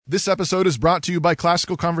This episode is brought to you by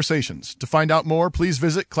Classical Conversations. To find out more, please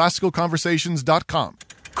visit classicalconversations.com.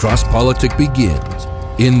 Cross Politic begins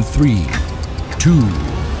in 3, 2, 1.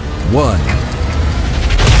 I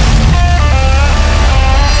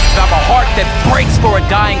have a heart that breaks for a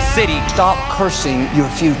dying city. Stop cursing your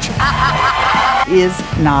future. Is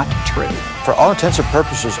not true. For all intents and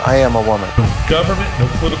purposes, I am a woman. No government, no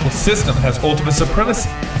political system has ultimate supremacy.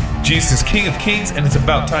 Jesus is King of Kings, and it's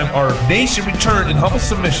about time our nation return in humble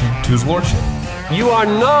submission to his lordship. You are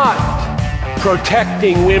not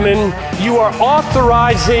protecting women. You are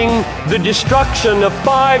authorizing the destruction of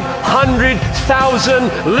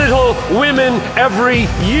 500,000 little women every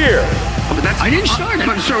year. But I didn't start it.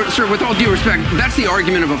 But sir, with all due respect, that's the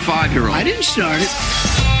argument of a 5-year-old. I didn't start it.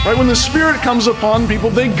 Right, when the Spirit comes upon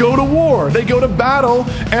people, they go to war. They go to battle,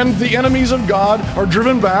 and the enemies of God are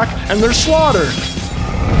driven back, and they're slaughtered.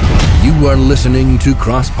 You are listening to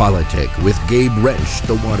Cross Politic with Gabe Wrench,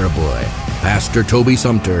 the Water Boy, Pastor Toby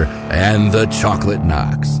Sumter, and the Chocolate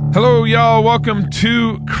Knox. Hello, y'all. Welcome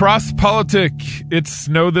to Cross Politic. It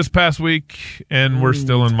snowed this past week, and we're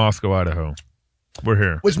still in Moscow, Idaho. We're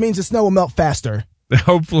here. Which means the snow will melt faster.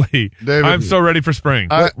 Hopefully. David, I'm so ready for spring.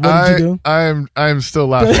 What did you do? I'm still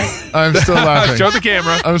laughing. I'm still laughing. Show the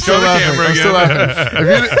camera. I'm still laughing. I'm still laughing.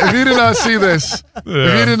 If you did not see this, if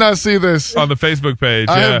you did not see this on the Facebook page,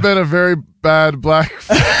 I have been a very bad black.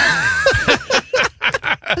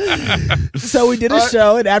 So we did a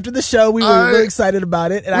show, and after the show, we were really excited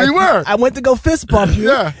about it. And I went to go fist bump you,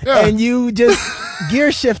 and you just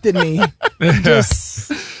gear shifted me.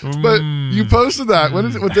 But you posted that.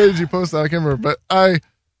 What day did you post that? I can't remember. But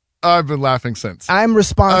I've been laughing since. I'm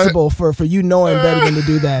responsible for you knowing better than to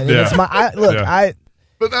do that. And it's my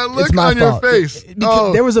But that look on your face.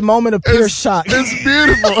 There was a moment of pure shock. It's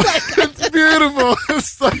beautiful. It's beautiful.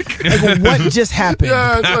 It's like what just happened?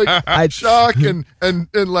 Yeah, it's like shock and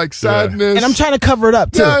like sadness. And I'm trying to cover it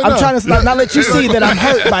up too. Yeah, I'm trying to not let you see that I'm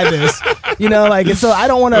hurt by this. And so I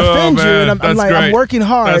don't want to offend you. And I'm working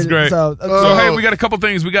hard. That's great. So hey, we got a couple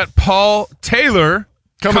things. We got Paul Taylor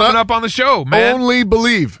coming up on the show, man. Only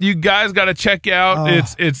believe. You guys got to check out.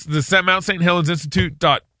 It's the Mount St. Helens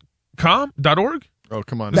Institute.org. Oh,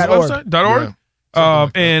 come on. Is .org. .org? Yeah,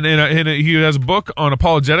 and he has a book on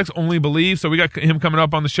apologetics, Only Believe. So we got him coming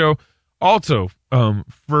up on the show. Also,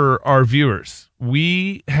 for our viewers,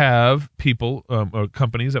 we have people,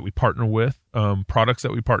 companies that we partner with, products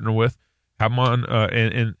that we partner with, have them on,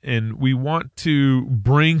 and we want to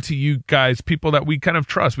bring to you guys people that we kind of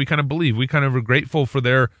trust, we kind of believe, we kind of are grateful for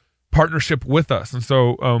their partnership with us. And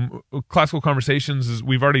so Classical Conversations,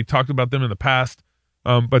 we've already talked about them in the past.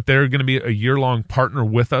 But they're going to be a year-long partner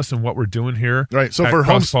with us in what we're doing here. Right. So for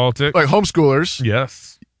homeschoolers,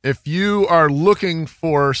 yes, if you are looking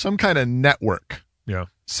for some kind of network,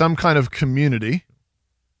 some kind of community,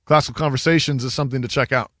 Classical Conversations is something to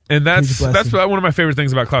check out. And that's one of my favorite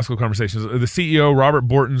things about Classical Conversations. The CEO, Robert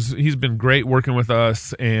Bortons, he's been great working with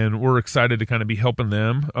us, and we're excited to kind of be helping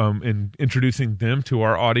them and introducing them to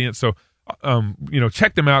our audience. So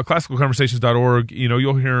check them out, classicalconversations.org.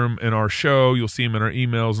 You'll hear them in our show, you'll see them in our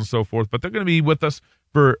emails and so forth, but they're going to be with us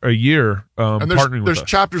for a year, and partnering with us. There's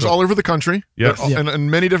chapters all over the country, in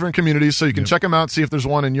many different communities, so you can check them out, see if there's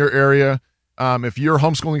one in your area. If you're a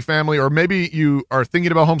homeschooling family, or maybe you are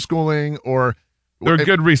thinking about homeschooling, or they're a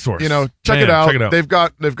good resource. Check it out. They've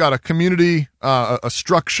got a community, a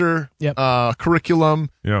structure,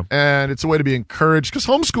 curriculum, and it's a way to be encouraged, because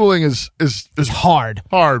homeschooling is hard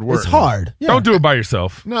work. It's hard. Yeah. Don't do it by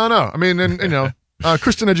yourself. No. I mean,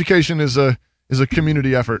 Christian education is a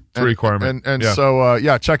community effort. It's a requirement. So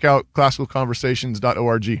check out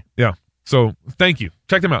classicalconversations.org. Yeah. So thank you.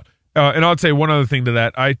 Check them out. And I'll say one other thing to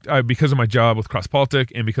that. I because of my job with Cross Politic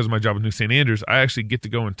and because of my job with New St. Andrews, I actually get to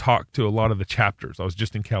go and talk to a lot of the chapters. I was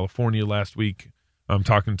just in California last week. I'm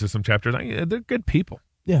talking to some chapters. They're good people.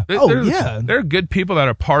 Yeah. They're good people that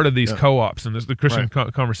are part of these co-ops and there's the Christian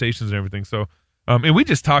conversations and everything. So, and we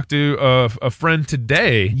just talked to a friend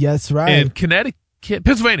today. Yes, right. In Connecticut.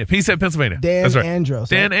 Pennsylvania. He said Pennsylvania. Dan Andros.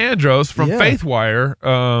 Dan Andros from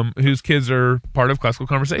FaithWire, whose kids are part of Classical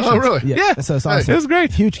Conversations. Oh, really? Yeah. So it's awesome. It was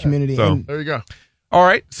great. Huge community. So, there you go. All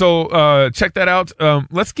right. So check that out.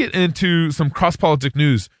 Let's get into some cross-politic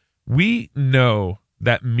news. We know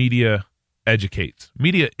that media educates.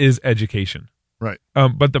 Media is education. Right.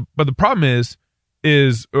 But the problem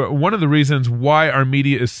is one of the reasons why our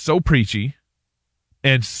media is so preachy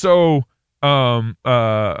and so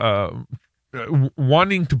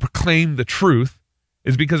wanting to proclaim the truth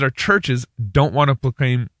is because our churches don't want to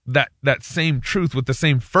proclaim that same truth with the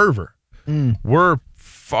same fervor. We're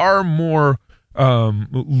far more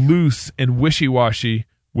loose and wishy-washy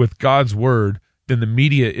with God's word than the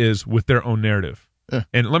media is with their own narrative. Yeah.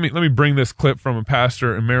 And let me bring this clip from a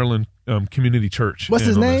pastor in Maryland Community Church. What's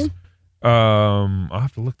his name? I'll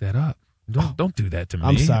have to look that up. Don't do that to me.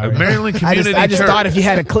 I'm sorry. Maryland Community Church. I just thought if you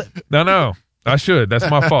had a clip. No, I should. That's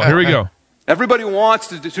my fault. Here we go. Everybody wants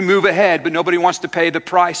to move ahead, but nobody wants to pay the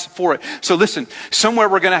price for it. So listen, somewhere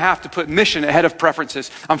we're going to have to put mission ahead of preferences.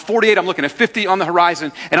 I'm 48, I'm looking at 50 on the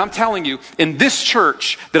horizon, and I'm telling you, in this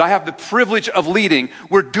church that I have the privilege of leading,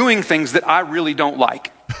 we're doing things that I really don't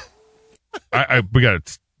like. We got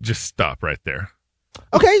to just stop right there.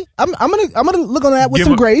 Okay, I'm gonna look on that with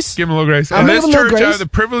some grace. Give him a little grace. In this church, I have the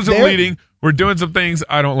privilege of leading. We're doing some things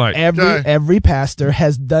I don't like. Every pastor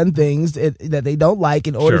has done things that they don't like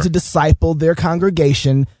in order to disciple their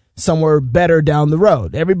congregation somewhere better down the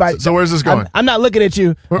road. Everybody. So where's this going? I'm not looking at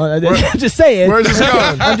you. I'm just saying. Where's this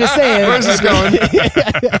going? I'm just saying. Where's this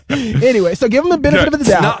going? Anyway, so give them the benefit of the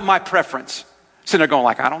doubt. It's not my preference. Sitting there going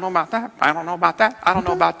like, I don't know about that. I don't know about that. I don't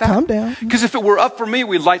know about that. Calm down. Because if it were up for me,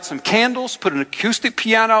 we'd light some candles, put an acoustic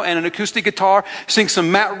piano and an acoustic guitar, sing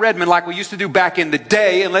some Matt Redman like we used to do back in the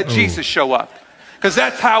day, and let Jesus show up. Because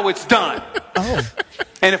that's how it's done.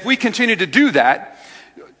 And if we continue to do that,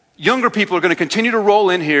 younger people are going to continue to roll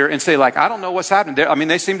in here and say like, I don't know what's happening there. I mean,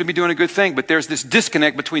 they seem to be doing a good thing, but there's this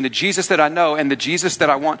disconnect between the Jesus that I know and the Jesus that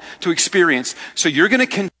I want to experience. So you're going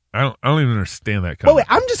to I don't even understand that. Wait,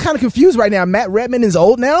 I'm just kind of confused right now. Matt Redman is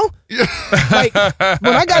old now. Like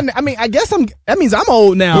when I guess that means I'm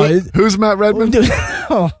old now. Who's Matt Redman? Toby,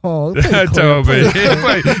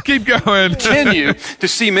 wait, keep going. Continue to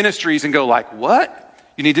see ministries and go like, what?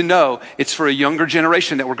 You need to know it's for a younger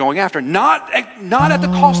generation that we're going after, not at the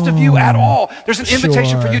cost of you at all. There's an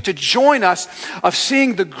invitation for you to join us of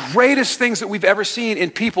seeing the greatest things that we've ever seen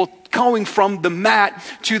in people going from the mat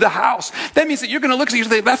to the house. That means that you're going to look at you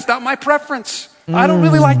and say, that's not my preference. I don't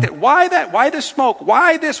really like that. Why that? Why the smoke?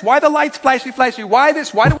 Why this? Why the lights flashy? Why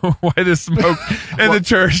this? Why the smoke in the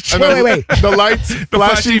church? Wait. The lights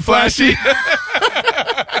flashy.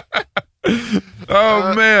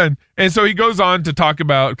 Oh, man. And so he goes on to talk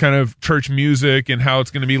about kind of church music and how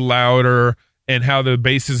it's going to be louder and how the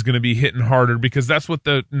bass is going to be hitting harder because that's what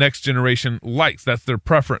the next generation likes. That's their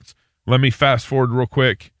preference. Let me fast forward real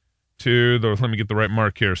quick to let me get the right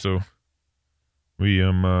mark here. So we,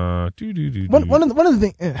 one of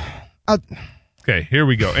the things. Okay, here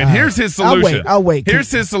we go. And here's his solution. I'll wait.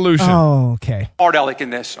 Here's his solution. Oh, okay. Smart aleck in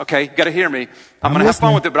this, okay? You got to hear me. I'm going to have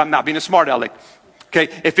fun with it, but I'm not being a smart aleck. Okay,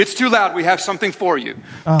 if it's too loud, we have something for you.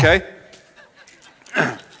 Okay?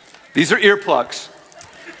 These are earplugs.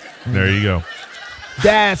 There you go.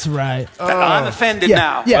 That's right. I'm offended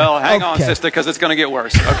now. Yeah, well, hang on, sister, because it's going to get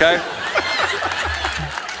worse, okay?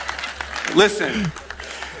 Listen,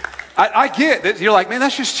 I get that. You're like, man,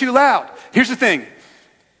 that's just too loud. Here's the thing.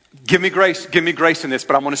 Give me grace in this,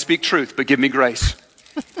 but I want to speak truth, but give me grace.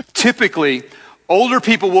 Typically, older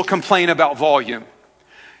people will complain about volume.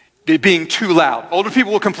 It being too loud. Older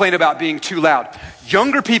people will complain about being too loud.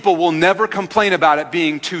 Younger people will never complain about it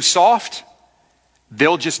being too soft.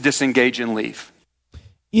 They'll just disengage and leave.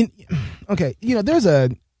 Okay, there's I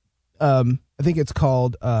think it's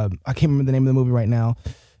called, I can't remember the name of the movie right now.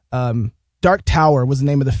 Dark Tower was the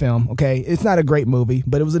name of the film, okay? It's not a great movie,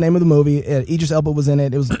 but it was the name of the movie. Idris Elba was in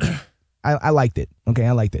it. It was, I liked it, okay?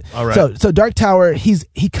 I liked it. All right. So Dark Tower,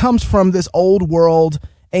 he comes from this old world,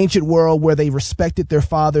 ancient world where they respected their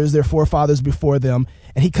fathers, their forefathers before them.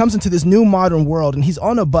 And he comes into this new modern world and he's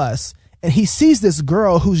on a bus and he sees this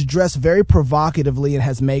girl who's dressed very provocatively and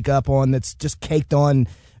has makeup on that's just caked on,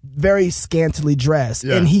 very scantily dressed.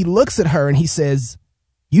 Yeah. And he looks at her and he says,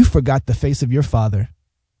 "You forgot the face of your father."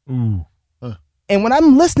 Ooh. And when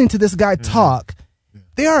I'm listening to this guy talk,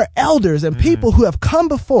 there are elders and people who have come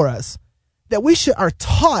before us that we are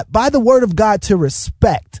taught by the word of God to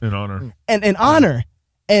respect and honor and honor.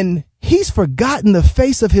 And he's forgotten the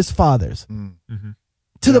face of his fathers. Mm-hmm.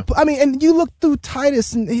 And you look through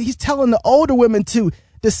Titus and he's telling the older women to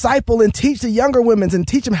disciple and teach the younger women and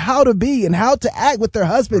teach them how to be and how to act with their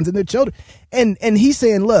husbands and their children. And he's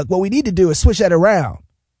saying, look, what we need to do is switch that around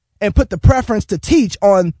and put the preference to teach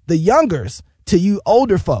on the youngers to you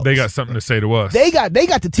older folks. They got something to say to us. They got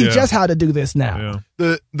to teach us how to do this now.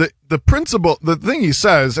 Yeah. The principle, the thing he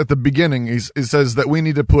says at the beginning, he says that we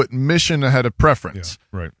need to put mission ahead of preference.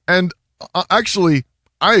 Yeah, right. And actually,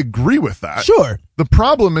 I agree with that. Sure. The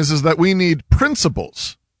problem is that we need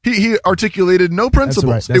principles. He articulated no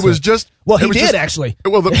principles. That's it was just. Well, he did actually.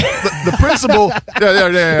 Well, the principle.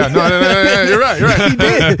 Yeah. No. You're right. He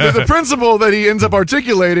did. The principle that he ends up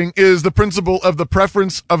articulating is the principle of the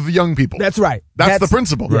preference of the young people. That's right. That's the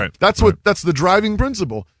principle. Right. That's the driving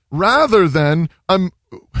principle. Rather than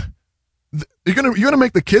you're gonna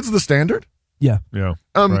make the kids the standard. Yeah. Yeah.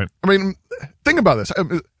 Right. I mean, think about this.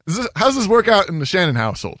 How does this work out in the Shannon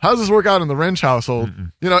household? How does this work out in the Wrench household?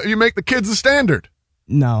 Mm-mm. You know, you make the kids the standard.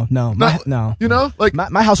 No. You know, like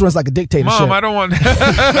my house runs like a dictatorship. Mom, I don't want.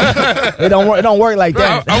 It don't work like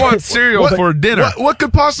that. I want cereal for dinner. What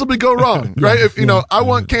could possibly go wrong, right? If you know, I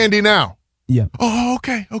want candy now. Yeah. Oh,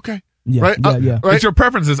 okay. Yeah. Right. Yeah. Right. It's your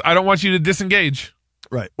preferences. I don't want you to disengage.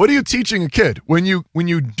 Right. What are you teaching a kid when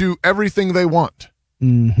you do everything they want?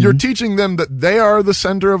 Mm-hmm. You're teaching them that they are the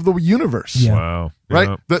center of the universe. Yeah. Wow. Right.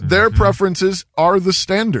 Yeah. That their preferences are the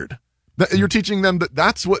standard. That you're teaching them that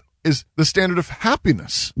that's what is the standard of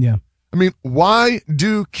happiness. Yeah. I mean, why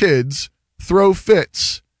do kids throw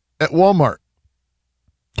fits at Walmart?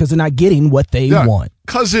 Because they're not getting what they want.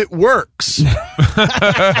 Because it works. Right?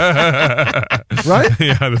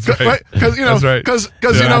 Yeah, that's right. Because, you know, because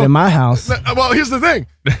you know. Not in my house. Well, here's the thing.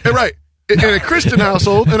 Right. In a Christian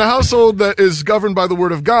household, in a household that is governed by the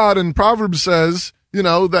word of God, and Proverbs says, you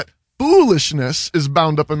know, that foolishness is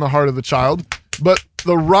bound up in the heart of the child, but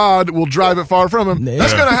the rod will drive it far from him.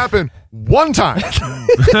 That's going to happen one time.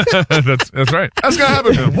 That's right. That's going to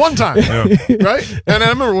happen one time. Right? And I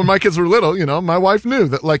remember when my kids were little, you know, my wife knew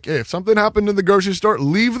that, like, if something happened in the grocery store,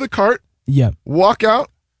 leave the cart, walk out,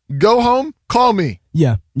 go home, call me.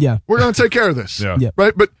 Yeah. We're going to take care of this. Yeah.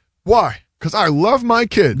 Right? But why? Because I love my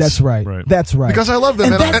kids. That's right. That's right. Because I love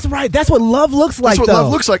them. And that's right. That's what love looks like. That's what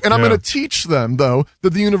love looks like. And I'm going to teach them, though, that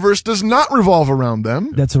the universe does not revolve around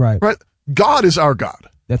them. That's right. Right? God is our God.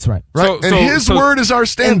 That's right. Right? And His word is our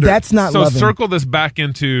standard. And that's not loving. So circle this back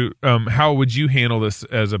into how would you handle this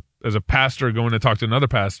as a pastor going to talk to another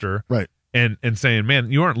pastor, right? And saying,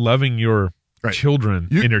 man, you aren't loving your children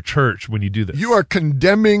in your church when you do this. You are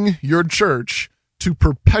condemning your church to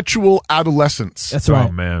perpetual adolescence. That's right.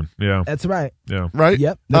 Oh man, yeah. That's right. Yeah. Right.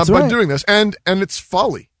 Yep. That's right. By doing this, and it's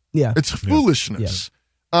folly. Yeah. It's foolishness.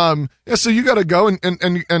 Yeah. So you got to go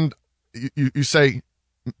and you say,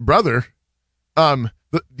 brother,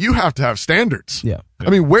 you have to have standards. Yeah.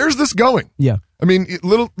 I mean, where's this going? Yeah. I mean,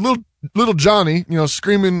 little Johnny, you know,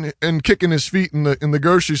 screaming and kicking his feet in the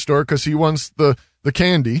grocery store because he wants the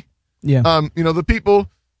candy. Yeah. You know, the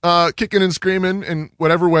people kicking and screaming in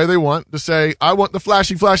whatever way they want to say, I want the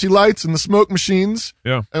flashy lights and the smoke machines.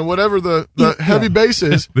 Yeah. And whatever the heavy bass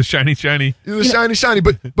is. The shiny. The shiny.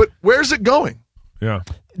 But where's it going? Yeah.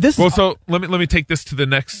 So let me take this to the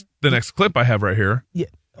next clip I have right here. Yeah.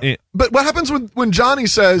 But what happens when Johnny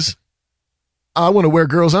says, I want to wear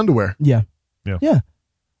girls' underwear? Yeah.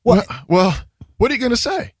 Well, what are you going to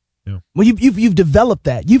say? Yeah. Well, you've developed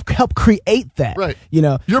that. You've helped create that. Right. You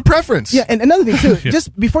know. Your preference. Yeah, and another thing too,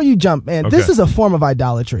 just before you jump, man, this is a form of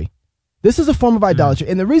idolatry. This is a form of idolatry.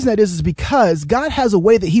 And the reason that is because God has a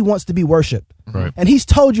way that He wants to be worshiped. Right. And He's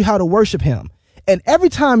told you how to worship Him. And every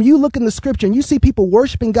time you look in the scripture and you see people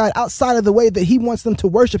worshiping God outside of the way that He wants them to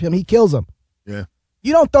worship Him, He kills them. Yeah.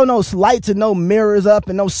 You don't throw no lights and no mirrors up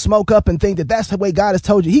and no smoke up and think that that's the way God has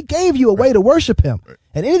told you. He gave you a way to worship Him. Right.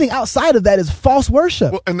 And anything outside of that is false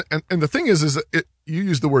worship. Well, and the thing is that you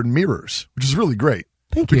use the word mirrors, which is really great.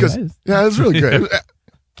 Thank you. Yeah, it's really great.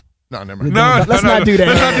 No, never mind. No, let's not do that.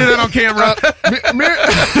 Let's not do that on camera.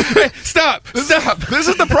 Stop. This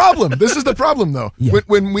is the problem. This is the problem, though. Yeah.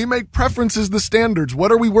 When we make preferences the standards,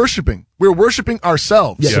 what are we worshiping? We're worshiping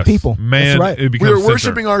ourselves. Yeah, the people. Man, that's right. We are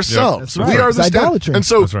worshiping ourselves. That's right. We are the idolatry. And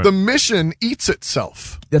so right. the mission eats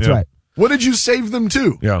itself. That's right. What did you save them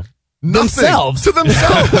to? Yeah. Nothing. Themselves. To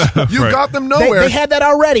themselves. You got them nowhere. They had that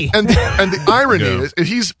already. And the irony is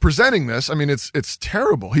he's presenting this. I mean, it's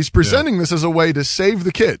terrible. He's presenting this as a way to save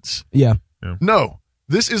the kids. Yeah. No,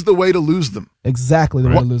 this is the way to lose them. Exactly the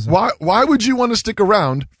way to lose them. Why would you want to stick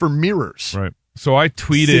around for mirrors? Right. So I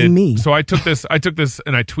tweeted. See me. So I took this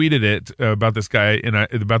and I tweeted it about this guy and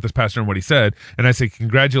about this pastor and what he said. And I say,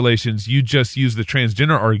 congratulations, you just used the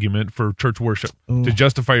transgender argument for church worship to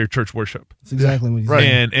justify your church worship. That's exactly what he said.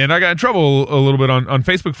 Right. And I got in trouble a little bit on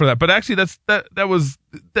Facebook for that. But actually, that was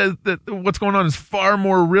what's going on is far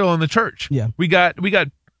more real in the church. Yeah. We got.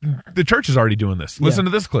 The church is already doing this. Listen to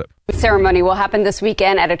this clip. The ceremony will happen this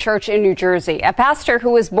weekend at a church in New Jersey. A pastor who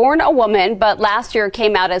was born a woman but last year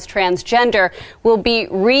came out as transgender will be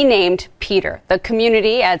renamed Peter. The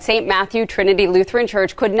community at St. Matthew Trinity Lutheran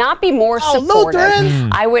Church could not be more supportive.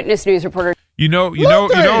 Eyewitness News reporter. You know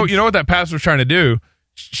what that pastor was trying to do?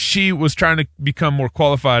 She was trying to become more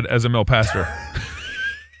qualified as a male pastor.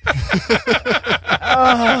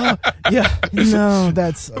 Yeah, no,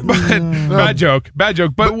 that's bad joke.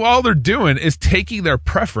 But all they're doing is taking their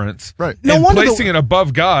preference right. and placing it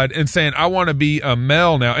above God and saying, I want to be a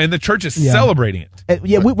male now. And the church is celebrating it.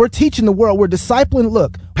 We're teaching the world. We're discipling.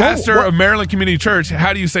 Look, pastor of Maryland Community Church,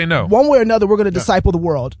 how do you say no? One way or another, we're going to disciple the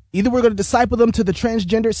world. Either we're going to disciple them to the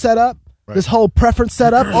transgender setup, this whole preference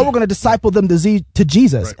setup, or we're going to disciple them to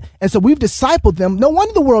Jesus. Right. And so we've discipled them. No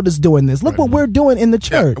wonder the world is doing this. Look what we're doing in the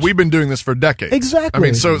church. Yeah, we've been doing this for decades. Exactly.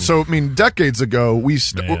 I mean, decades ago,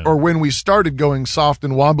 when we started going soft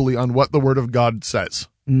and wobbly on what the Word of God says.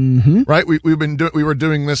 Mm-hmm. Right? We were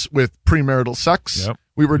doing this with premarital sex. Yep.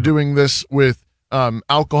 We were doing this with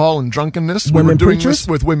alcohol and drunkenness. We were doing this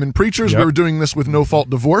with women preachers. Yep. We were doing this with no-fault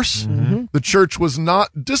divorce. Mm-hmm. The church was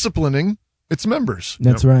not disciplining its members.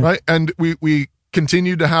 That's right. Right? And we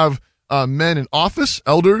continued to have men in office,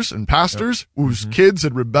 elders and pastors whose kids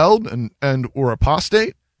had rebelled and were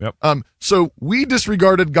apostate. Yep. So we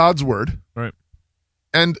disregarded God's word. Right.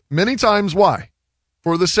 And many times, why?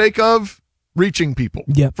 For the sake of reaching people.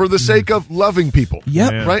 Yep. For the sake of loving people.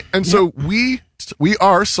 Yep. Man. Right? And so we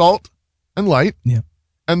are salt and light. Yep.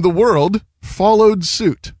 And the world followed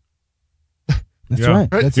suit. That's right.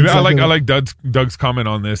 That's exactly I like Doug's comment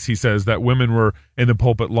on this. He says that women were in the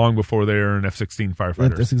pulpit long before they were an F-16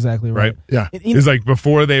 firefighters. That's exactly right. Yeah. It's like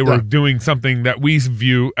before they were doing something that we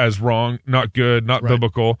view as wrong, not good, not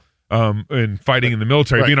biblical, and fighting in the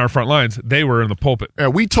military, being our front lines, they were in the pulpit. Yeah,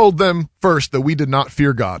 we told them first that we did not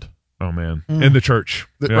fear God. Oh, man. In the church.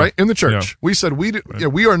 Right? In the church. Yeah. We said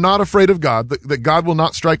we are not afraid of God, that God will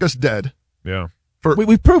not strike us dead. Yeah.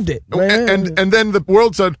 We proved it. And then the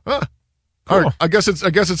world said, cool. All right, I guess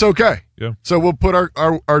it's okay. Yeah. So we'll put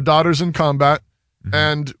our daughters in combat,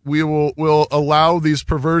 and we'll allow these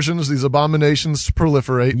perversions, these abominations to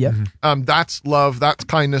proliferate. Yeah. That's love. That's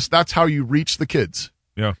kindness. That's how you reach the kids.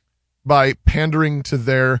 Yeah. By pandering to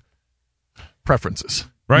their preferences.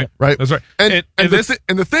 Right. Right. That's right. And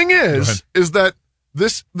the thing is that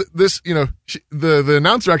this the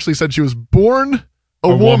announcer actually said she was born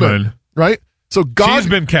a woman. Right. So she's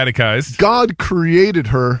been catechized. God created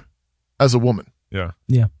her as a woman. Yeah.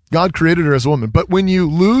 Yeah. God created her as a woman. But when you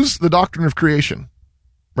lose the doctrine of creation,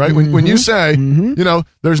 right? When you say,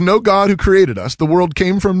 there's no God who created us, the world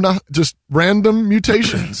came from just random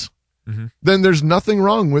mutations, then there's nothing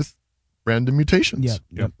wrong with random mutations.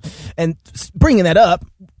 Yep. And bringing that up,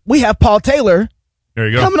 we have Paul Taylor. There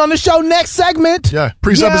you go. Coming on the show next segment. Yeah.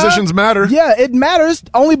 Presuppositions matter. Yeah, it matters.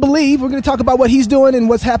 Only believe. We're going to talk about what he's doing and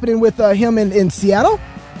what's happening with him in Seattle.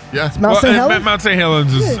 Yeah, it's Mount St. Helens. Mount St.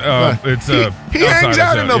 Helens is he hangs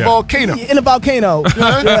out in a volcano. In a volcano. He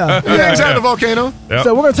hangs out in a volcano. Yep.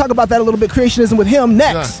 So we're going to talk about that a little bit, creationism with him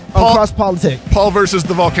next on Cross Politics. Paul versus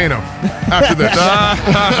the volcano. After this.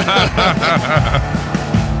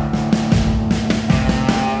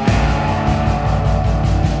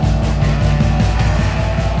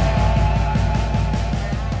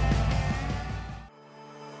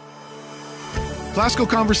 Classical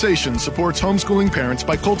Conversations supports homeschooling parents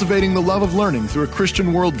by cultivating the love of learning through a Christian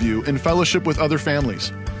worldview in fellowship with other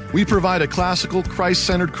families. We provide a classical,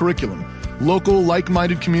 Christ-centered curriculum, local,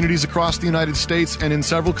 like-minded communities across the United States and in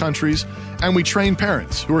several countries, and we train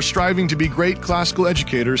parents who are striving to be great classical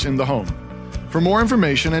educators in the home. For more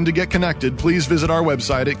information and to get connected, please visit our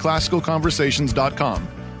website at classicalconversations.com.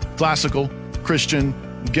 Classical, Christian,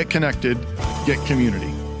 get connected, get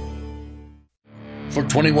community. For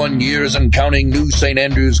 21 years and counting, New St.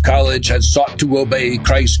 Andrews College has sought to obey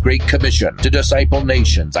Christ's Great Commission to disciple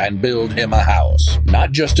nations and build him a house,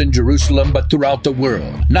 not just in Jerusalem, but throughout the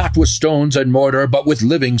world. Not with stones and mortar, but with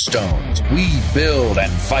living stones. We build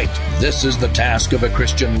and fight. This is the task of a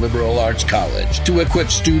Christian liberal arts college, to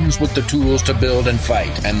equip students with the tools to build and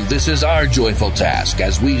fight. And this is our joyful task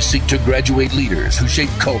as we seek to graduate leaders who shape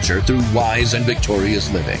culture through wise and victorious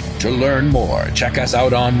living. To learn more, check us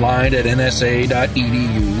out online at nsa.edu/explore.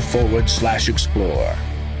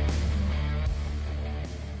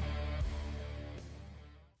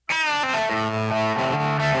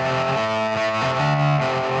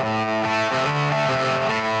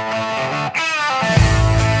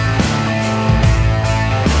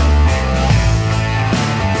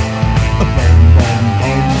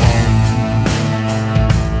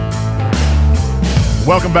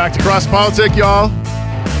 Welcome back to Cross Politic, y'all.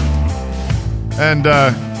 And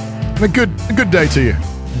a good day to you.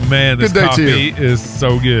 Man, this coffee is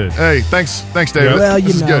so good. Hey, thanks, David. Well,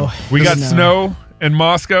 this is good. We got snow in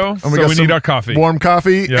Moscow, and we need our coffee. Warm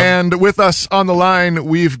coffee. Yep. And with us on the line,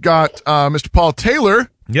 we've got Mr. Paul Taylor.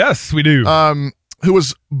 Yes, we do. Who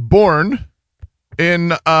was born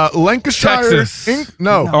In Lancashire, Texas.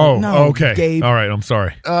 No, okay. Gabe. All right, I'm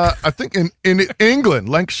sorry. I think in England,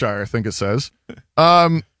 Lancashire, I think it says.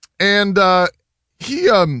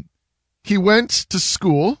 He went to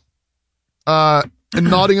school in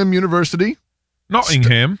Nottingham University.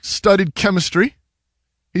 Nottingham. Studied chemistry.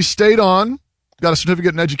 He stayed on, got a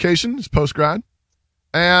certificate in education, his postgrad,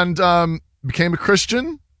 and became a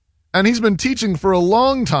Christian. And he's been teaching for a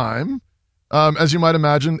long time, as you might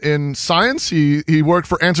imagine, in science. He worked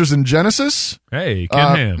for Answers in Genesis. Hey,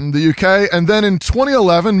 Ken Ham. In the UK. And then in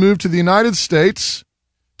 2011, moved to the United States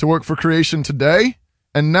to work for Creation Today.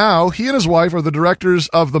 And now he and his wife are the directors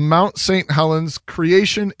of the Mount St. Helens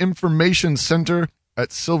Creation Information Center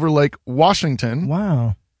at Silver Lake, Washington.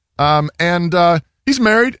 Wow. And he's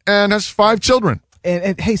married and has 5 children.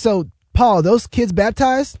 And hey, so Paul, those kids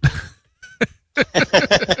baptized?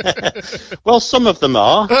 Well, some of them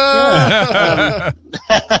are.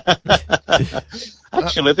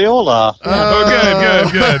 Actually, they all are.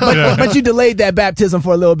 Good. But you delayed that baptism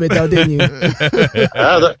for a little bit, though, didn't you?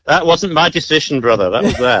 That wasn't my decision, brother. That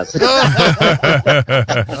was theirs.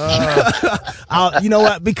 You know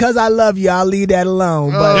what? Because I love you, I'll leave that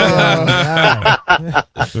alone. But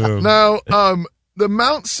Now, the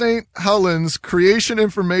Mount St. Helens Creation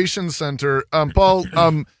Information Center, Paul,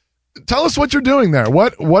 tell us what you're doing there.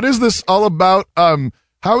 What is this all about?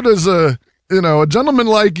 How does a gentleman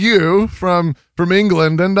like you from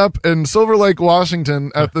England end up in Silver Lake,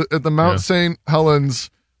 Washington at the Mount St. Helens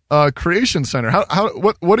Creation Center?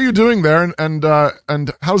 What are you doing there, and how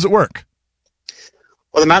does it work?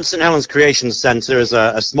 Well, the Mount St. Helens Creation Center is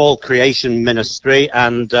a small creation ministry,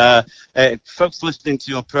 and folks listening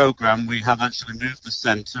to your program, we have actually moved the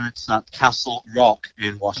center. It's at Castle Rock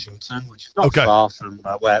in Washington, which is not far from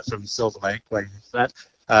Silver Lake, where you said,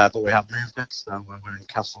 but we have moved it, so we're in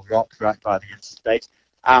Castle Rock, right by the interstate.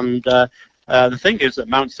 And the thing is that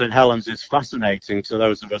Mount St. Helens is fascinating to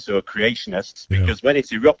those of us who are creationists, because when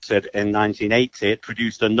it erupted in 1980, it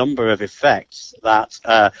produced a number of effects that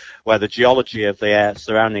where the geology of the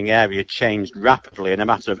surrounding area changed rapidly in a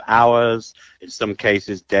matter of hours, in some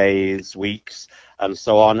cases days, weeks, and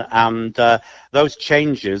so on. And those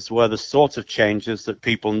changes were the sort of changes that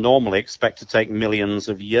people normally expect to take millions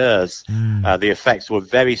of years. The effects were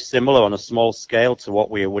very similar on a small scale to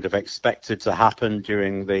what we would have expected to happen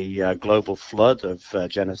during the global flood of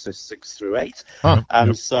Genesis 6 through 8.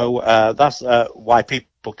 So that's why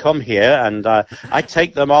people come here, and I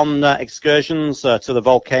take them on excursions to the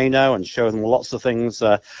volcano and show them lots of things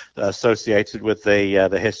associated with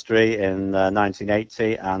the history in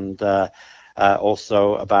 1980, and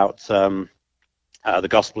also about the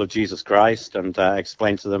gospel of Jesus Christ, and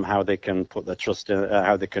explain to them how they can put their trust in,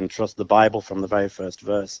 how they can trust the Bible from the very first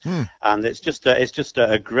verse. And it's just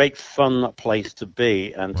a great fun place to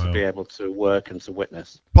be, and to be able to work and to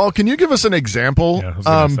witness. Paul, can you give us an example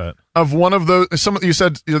of one of those? You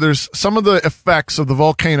said there's some of the effects of the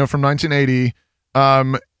volcano from 1980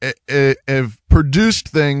 have produced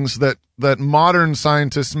things that modern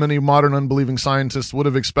scientists, many modern unbelieving scientists, would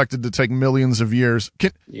have expected to take millions of years.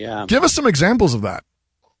 Give us some examples of that.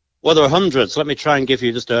 Well, there are hundreds. Let me try and give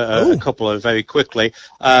you just a couple of very quickly.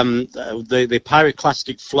 The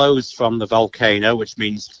pyroclastic flows from the volcano, which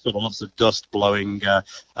means sort of lots of dust blowing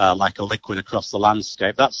like a liquid across the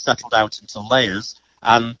landscape, that's settled out into layers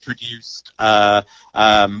and produced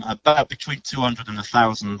about between 200 and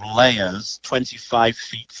 1,000 layers, 25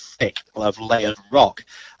 feet thick of layered rock.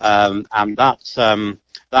 And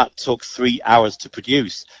that took 3 hours to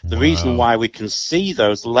produce. The reason why we can see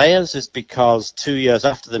those layers is because 2 years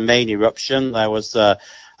after the main eruption, there was a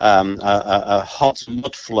hot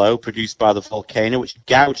mud flow produced by the volcano, which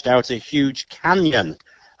gouged out a huge canyon.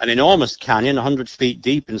 An enormous canyon, 100 feet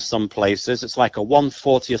deep in some places. It's like a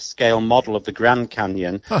 1/40th scale model of the Grand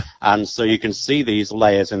Canyon. And so you can see these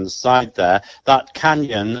layers in the side there. That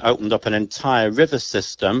canyon opened up an entire river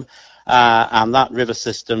system, and that river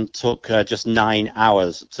system took just 9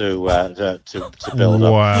 hours to build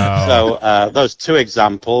up. Wow. So those two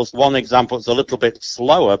examples. One example is a little bit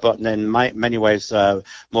slower, but in many ways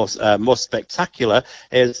more spectacular,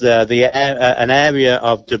 is an area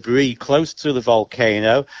of debris close to the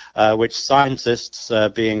volcano, which scientists,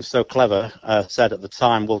 being so clever, said at the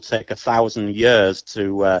time will take 1,000 years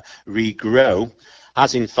to regrow.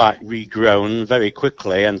 has in fact regrown very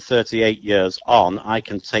quickly, and 38 years on, I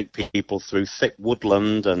can take people through thick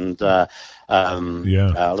woodland and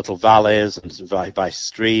little valleys and by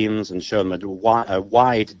streams and show them a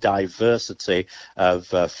wide diversity of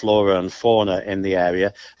flora and fauna in the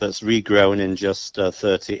area that's regrown in just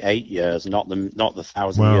 38 years, not the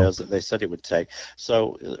 1,000 years that they said it would take.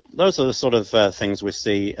 So those are the sort of things we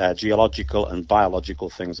see, geological and biological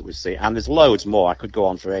things that we see, and there's loads more. I could go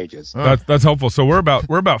on for ages. That's helpful. So we're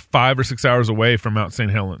about 5 or 6 hours away from Mount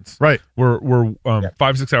St. Helens. Right. We're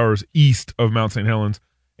 5 6 hours east of Mount St. Helens,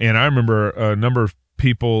 and I remember a number of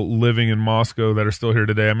people living in Moscow that are still here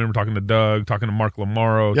today. I remember talking to Doug, talking to Mark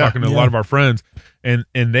Lamaro, talking to a lot of our friends, and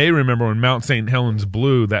they remember when Mount St. Helens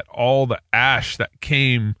blew, that all the ash that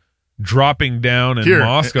came dropping down in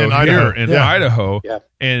Moscow in Idaho,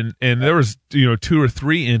 and there was 2 or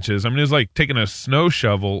 3 inches. I mean, it was like taking a snow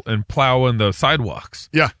shovel and plowing the sidewalks.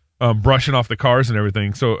 Brushing off the cars and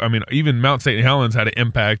everything. So I mean, even Mount St. Helens had an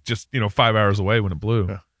impact just 5 hours away when it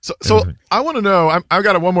blew. So I want to know. I've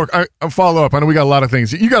got one more follow up. I know we got a lot of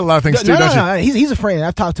things. You got a lot of things too, don't you? No. He's a friend.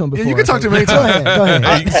 I've talked to him before. You can talk to him anytime. Go ahead.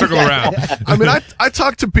 You can circle around. I mean, I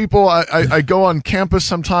talk to people. I go on campus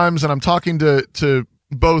sometimes, and I'm talking to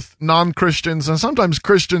both non-Christians and sometimes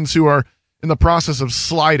Christians who are in the process of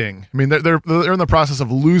sliding. I mean, they're in the process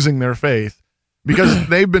of losing their faith because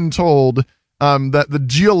they've been told that the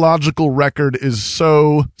geological record is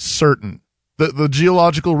so certain. The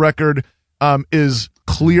geological record is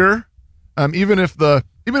clear. Even if the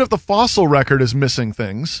fossil record is missing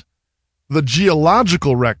things, the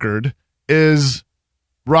geological record is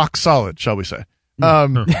rock solid, shall we say?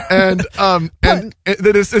 And that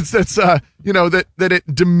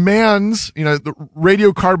it demands, the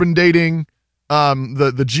radiocarbon dating,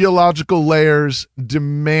 the geological layers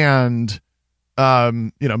demand,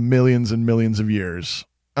 millions and millions of years.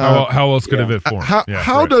 How else could it have formed?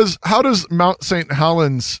 How does Mount St.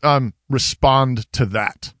 Helens respond to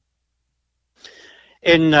that?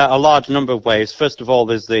 In a large number of ways. First of all,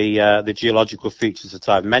 there's the geological features that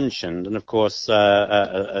I've mentioned, and of course,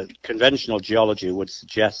 conventional geology would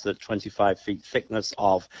suggest that 25 feet thickness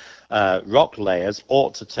of rock layers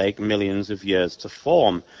ought to take millions of years to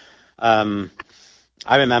form.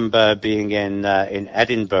 I remember being in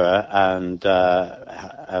Edinburgh and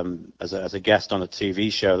as a guest on a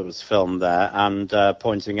TV show that was filmed there, and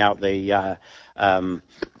pointing out the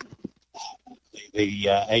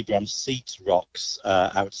Abraham Seat rocks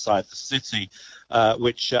outside the city,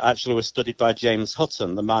 which actually was studied by James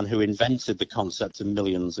Hutton, the man who invented the concept of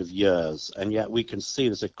millions of years. And yet we can see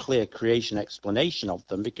there's a clear creation explanation of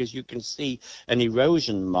them, because you can see an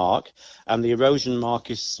erosion mark, and the erosion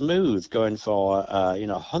mark is smooth, going for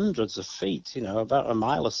hundreds of feet, about a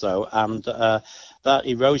mile or so, and that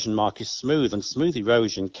erosion mark is smooth, and smooth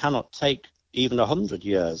erosion cannot take even 100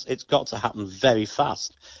 years. It's got to happen very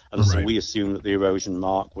fast. And so we assume that the erosion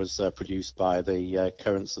mark was produced by the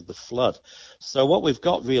currents of the flood. So what we've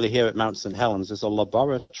got really here at Mount St. Helens is a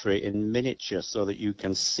laboratory in miniature, so that you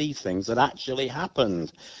can see things that actually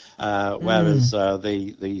happened. Whereas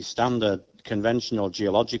the standard conventional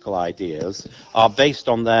geological ideas are based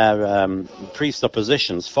on their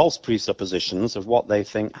presuppositions, false presuppositions of what they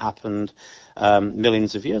think happened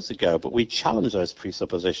millions of years ago. But we challenge those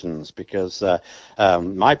presuppositions, because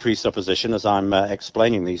my presupposition, as I'm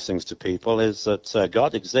explaining these things to people, is that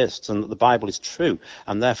God exists and that the Bible is true,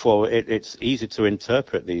 and therefore it's easy to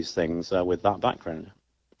interpret these things with that background.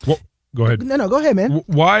 Well, go ahead. No, go ahead, man.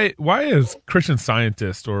 Why is Christian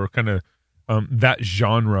Scientist, or kind of that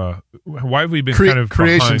genre, why have we been kind of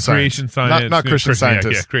creation science, not Christian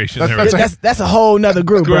Scientist? Yeah, creation. That's a whole nother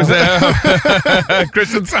group, bro.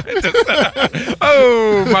 Christian Scientist.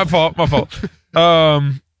 Oh, my fault.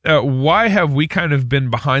 Why have we kind of been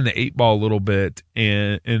behind the 8 ball a little bit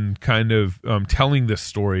and kind of telling this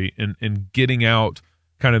story and getting out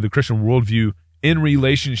kind of the Christian worldview in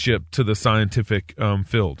relationship to the scientific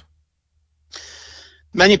field?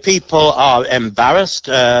 Many people are embarrassed.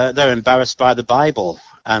 They're embarrassed by the Bible,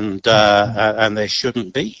 and they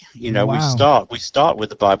shouldn't be. Wow. We start with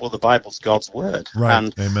the Bible. The Bible's God's word. Right.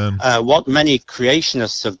 And Amen. What many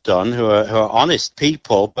creationists have done, who are honest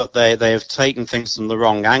people, but they have taken things from the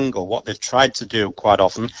wrong angle. What they've tried to do quite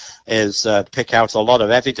often is pick out a lot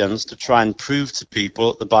of evidence to try and prove to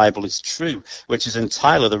people that the Bible is true, which is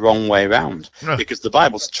entirely the wrong way around. Because the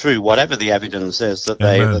Bible's true, whatever the evidence is that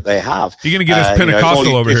they have. You're going to get us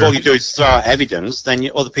Pentecostal over here. If all you do is throw out evidence, then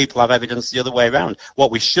other people have evidence the other way around.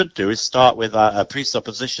 What we should do is start with a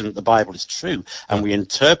presupposition that the Bible is true, and we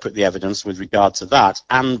interpret the evidence with regard to that,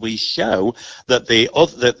 and we show that the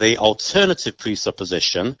alternative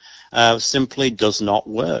presupposition simply does not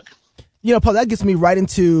work. Paul, that gets me right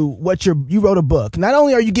into what you wrote a book. Not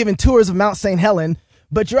only are you giving tours of Mount St. Helen,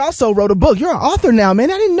 but you also wrote a book. You're an author now,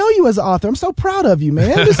 man. I didn't know you as an author. I'm so proud of you,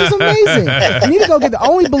 man. This is amazing. You need to go get The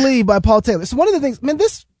Only Believe by Paul Taylor. So one of the things, man,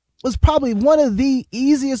 this was probably one of the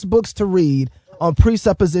easiest books to read on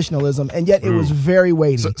presuppositionalism, and yet it was very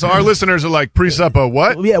weighty. So our listeners are like, presuppo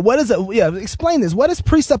what? Yeah, what is it? Yeah, explain this. What is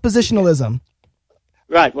presuppositionalism?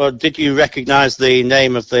 Right. Well, did you recognize the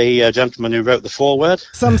name of the gentleman who wrote the foreword?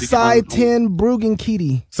 Some Cy 10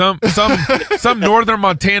 Bruggen-Keaty. Some northern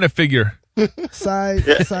Montana figure. He comes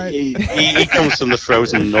from the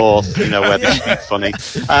frozen north, where they speak funny.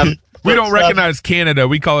 We don't recognize Canada.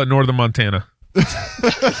 We call it northern Montana.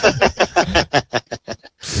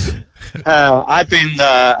 I've been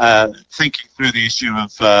thinking through the issue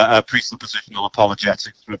of presuppositional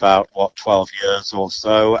apologetics for about 12 years or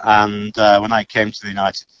so, and when I came to the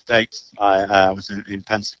United States, I was in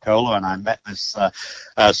Pensacola, and I met this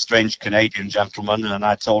strange Canadian gentleman, and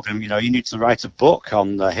I told him, you need to write a book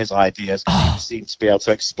on his ideas, because he seemed to be able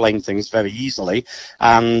to explain things very easily,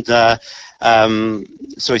 and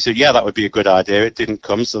so he said, yeah, that would be a good idea. It didn't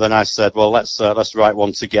come, so then I said, well, let's write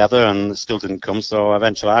one together, and it still didn't come, so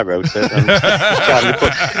eventually I wrote it and tried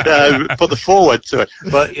to put the forward to it.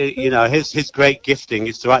 But his great gifting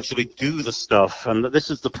is to actually do the stuff, and this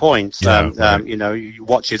is the point. You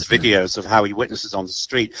watch his videos of how he witnesses on the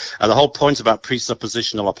street, and the whole point about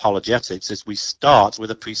presuppositional apologetics is we start with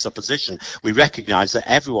a presupposition. We recognize that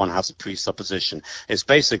everyone has a presupposition. It's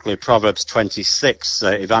basically Proverbs 26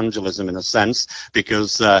 evangelism in a sense,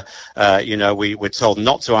 because we're told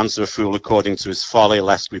not to answer a fool according to his folly,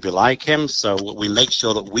 lest we be like him. So we make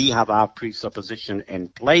sure that we have our presupposition in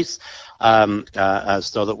place, so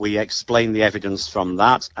that we explain the evidence from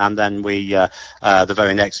that, and then we the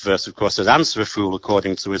very next verse, of course, says, answer a fool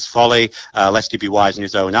according to his folly, lest he be wise in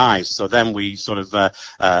his own eyes. So then we sort of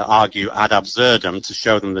argue ad absurdum to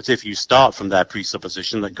show them that if you start from their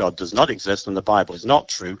presupposition that God does not exist and the Bible is not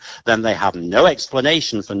true, then they have no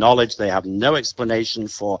explanation for knowledge, they have no explanation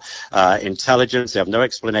for intelligence, they have no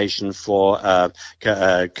explanation for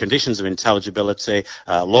conditions of intelligibility,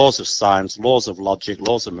 laws of science, laws of logic,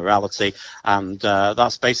 laws of morality, and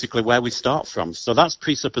that's basically where we start from. So that's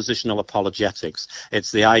presuppositional apologetics.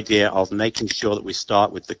 It's the idea of making sure that we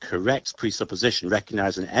start with the correct presupposition,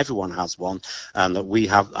 recognizing everyone has one, and that we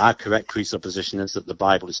have our correct presupposition is that the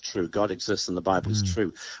Bible is true. God exists and the Bible is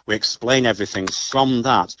true. We explain everything from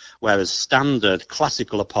that, whereas standard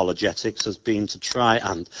classical apologetics has been to try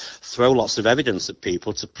and throw lots of evidence at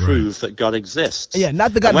people to prove that God exists. Yeah,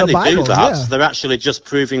 not the God of the Bible. When they do that, they're actually just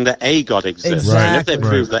proving that a God exists. Exactly. And if they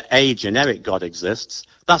prove that a generic God exists,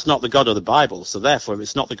 that's not the God of the Bible. So therefore, if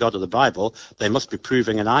it's not the God of the Bible, they must be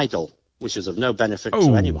proving an idol, which is of no benefit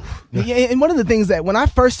to anyone. Yeah, and one of the things that when I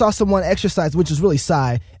first saw someone exercise, which is really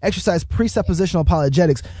exercise presuppositional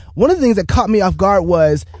apologetics, one of the things that caught me off guard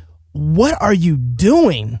was, what are you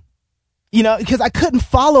doing? Because I couldn't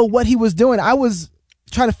follow what he was doing. I was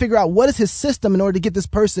trying to figure out what is his system in order to get this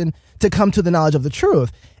person to come to the knowledge of the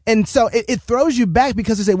truth. And so it throws you back,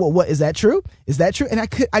 because you say, well, what is that true? Is that true? And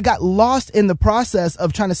I got lost in the process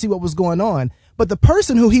of trying to see what was going on. But the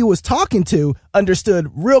person who he was talking to understood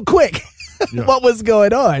real quick what was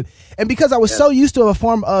going on. And because I was so used to a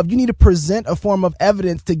form of, you need to present a form of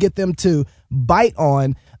evidence to get them to bite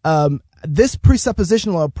on, this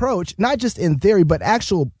presuppositional approach, not just in theory, but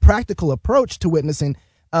actual practical approach to witnessing,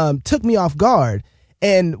 took me off guard.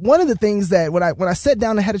 And one of the things that when I sat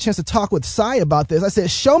down and had a chance to talk with Cy about this, I said,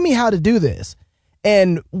 show me how to do this.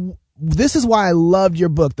 And this is why I loved your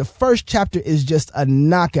book. The first chapter is just a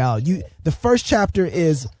knockout. The first chapter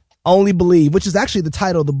is Only Believe, which is actually the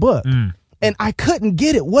title of the book. And I couldn't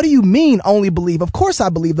get it. What do you mean only believe? Of course I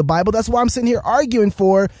believe the Bible. That's why I'm sitting here arguing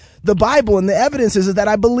for the Bible, and the evidence is that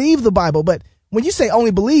I believe the Bible. But when you say only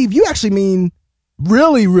believe, you actually mean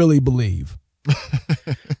really, really believe.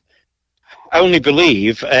 Only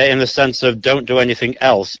believe in the sense of don't do anything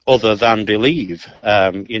else other than believe,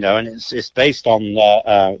 and it's based on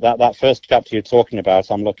that first chapter you're talking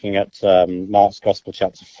about. I'm looking at Mark's Gospel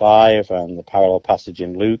chapter 5 and the parallel passage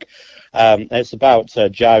in Luke. It's about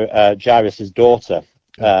Jairus' daughter,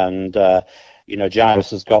 and Jairus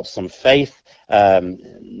has got some faith.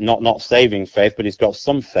 Not saving faith, but he's got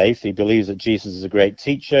some faith. He believes that Jesus is a great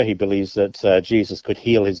teacher. He believes that Jesus could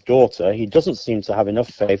heal his daughter. He doesn't seem to have enough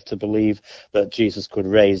faith to believe that Jesus could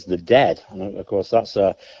raise the dead. And of course, that's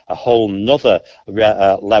a whole nother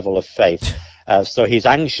level of faith. So he's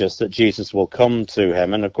anxious that Jesus will come to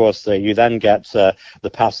him. And of course, you then get the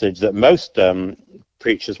passage that most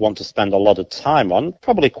preachers want to spend a lot of time on,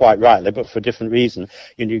 probably quite rightly, but for a different reason.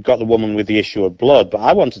 You've got the woman with the issue of blood, but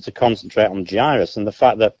I wanted to concentrate on Jairus and the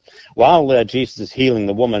fact that while Jesus is healing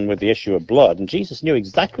the woman with the issue of blood, and Jesus knew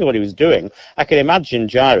exactly what he was doing, I can imagine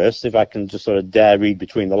Jairus, if I can just sort of dare read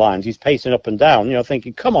between the lines, he's pacing up and down,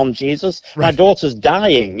 thinking, come on, Jesus, my daughter's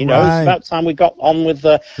dying, it's about time we got on with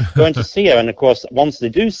going to see her. And of course, once they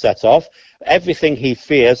do set off, everything he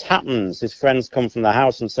fears happens. His friends come from the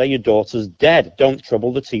house and say, your daughter's dead. Don't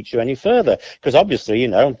trouble the teacher any further. Because obviously,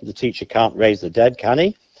 the teacher can't raise the dead, can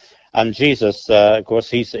he? And Jesus, of course,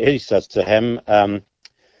 he says to him,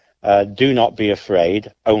 do not be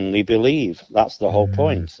afraid, only believe. That's the whole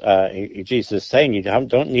point. Jesus is saying you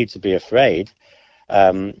don't need to be afraid.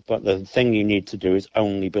 But the thing you need to do is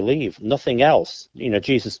only believe, nothing else.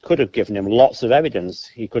 Jesus could have given him lots of evidence.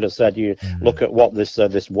 He could have said, look at what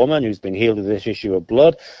this woman who's been healed of this issue of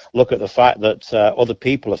blood, look at the fact that other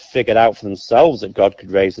people have figured out for themselves that God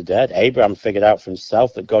could raise the dead. Abraham figured out for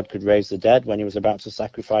himself that God could raise the dead when he was about to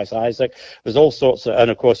sacrifice Isaac. There's all sorts of, and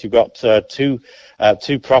of course you've got two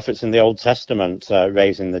prophets in the Old Testament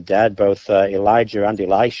raising the dead. Both Elijah and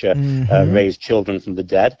Elisha raised children from the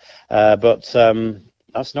dead. But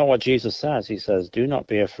that's not what Jesus says. He says, do not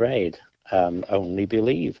be afraid, only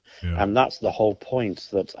believe. Yeah. And that's the whole point,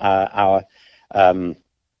 that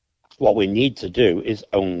what we need to do is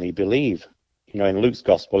only believe. In Luke's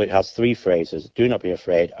gospel, it has 3 phrases. Do not be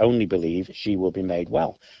afraid, only believe, she will be made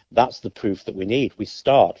well. That's the proof that we need. We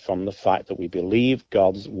start from the fact that we believe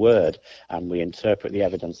God's word and we interpret the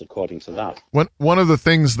evidence according to that. One of the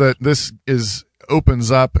things that this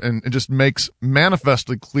opens up and it just makes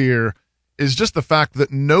manifestly clear is just the fact that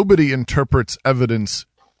nobody interprets evidence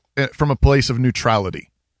from a place of neutrality.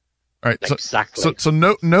 All right. Exactly.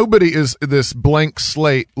 So nobody is this blank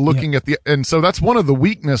slate looking at and so that's one of the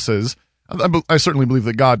weaknesses. I certainly believe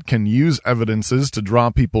that God can use evidences to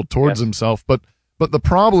draw people towards himself, but the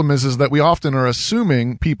problem is that we often are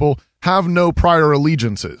assuming people have no prior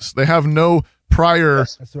allegiances. They have no prior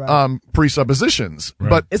presuppositions. Right.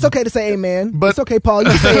 But it's okay to say amen. But it's okay, Paul.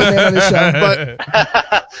 You can say amen on the show.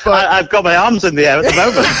 But I've got my arms in the air at the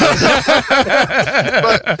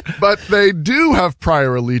moment. but they do have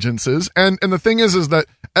prior allegiances, and the thing is that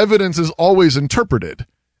evidence is always interpreted,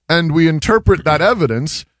 and we interpret that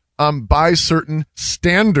evidence by certain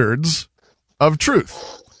standards of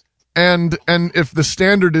truth. And if the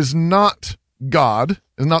standard is not God,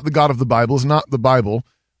 is not the God of the Bible, is not the Bible,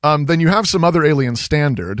 then you have some other alien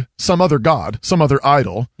standard, some other God, some other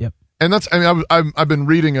idol. Yep. And that's, I've been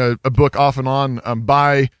reading a book off and on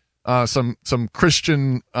by some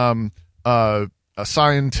Christian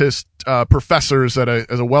scientist professors at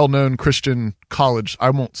a well-known Christian college.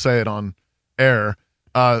 I won't say it on air.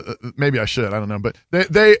 Maybe I should. I don't know. But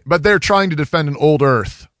they're trying to defend an old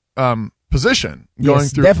Earth position, going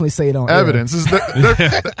through definitely say it on evidence.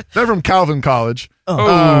 They're from Calvin College.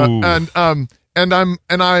 But I'm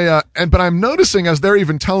noticing as they're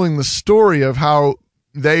even telling the story of how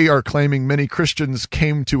they are claiming many Christians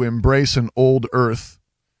came to embrace an old Earth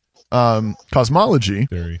cosmology.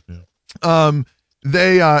 They're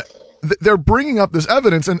bringing up this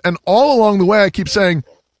evidence, and all along the way I keep saying,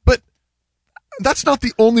 but that's not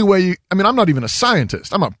the only way. I'm not even a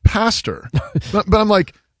scientist. I'm a pastor, but I'm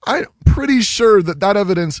like, I'm pretty sure that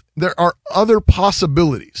evidence, there are other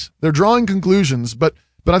possibilities. They're drawing conclusions, but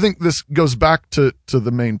I think this goes back to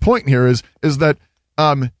the main point here is that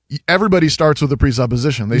everybody starts with a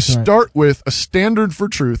presupposition. They start with a standard for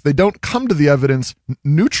truth. They don't come to the evidence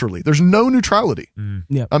neutrally. There's no neutrality.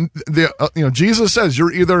 Jesus says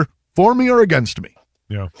you're either for me or against me.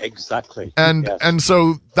 Yeah, exactly. And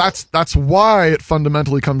so that's why it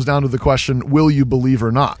fundamentally comes down to the question: will you believe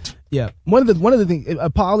or not? Yeah. One of the things,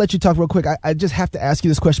 Paul, I'll let you talk real quick. I just have to ask you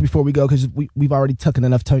this question before we go, because we've already taken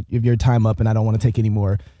enough of your time up, and I don't want to take any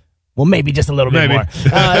more. Well, maybe just a little bit more.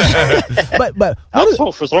 But I'll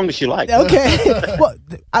talk for as long as you like. Okay. Well,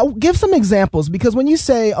 I'll give some examples, because when you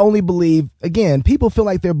say only believe, again, people feel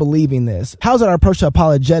like they're believing this. How's our approach to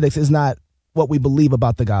apologetics is not what we believe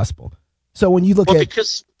about the gospel. So when you look at...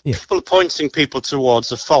 because people are pointing people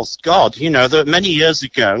towards a false god. There many years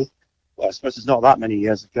ago, well, I suppose it's not that many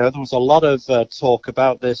years ago, there was a lot of talk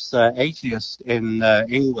about this atheist in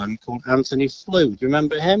England called Anthony Flew. Do you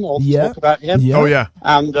remember him? All the talk about him? Yeah. Oh, yeah.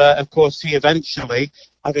 And, of course, he eventually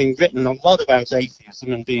having written a lot about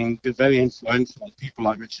atheism and being very influential on people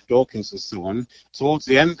like Richard Dawkins and so on, towards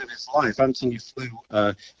the end of his life, Anthony Flew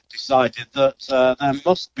decided that there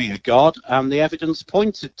must be a God, and the evidence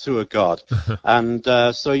pointed to a God. And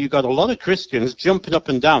so you got a lot of Christians jumping up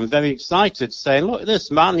and down, very excited, saying, look at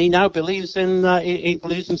this man, he now believes in he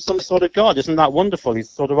believes in some sort of God. Isn't that wonderful? He's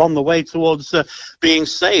sort of on the way towards being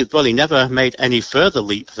saved. Well, he never made any further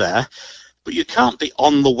leap there. But you can't be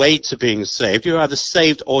on the way to being saved. You're either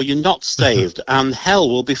saved or you're not saved. And hell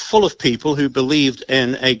will be full of people who believed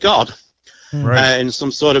in a God. Right. In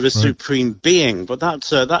some sort of a supreme being, but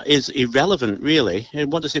that is irrelevant, really.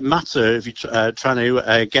 What does it matter if you're trying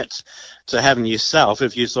to get to heaven yourself,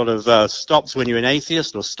 if you sort of stopped when you're an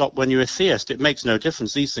atheist or stopped when you're a theist? It makes no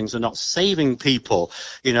difference. These things are not saving people.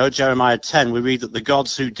 You know, Jeremiah 10, we read that the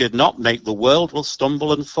gods who did not make the world will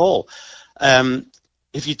stumble and fall.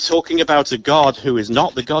 If you're talking about a God who is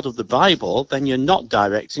not the God of the Bible, then you're not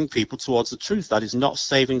directing people towards the truth. That is not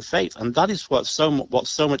saving faith, and that is what so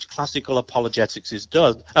much classical apologetics is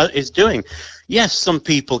doing. Yes, some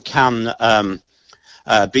people can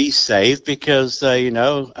be saved because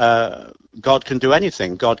God can do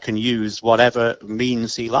anything. God can use whatever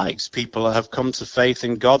means he likes. People have come to faith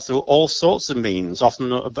in God through all sorts of means,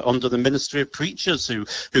 often under the ministry of preachers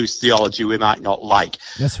whose theology we might not like.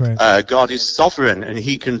 That's right. God is sovereign, and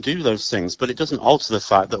he can do those things, but it doesn't alter the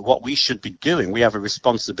fact that what we should be doing, we have a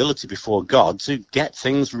responsibility before God to get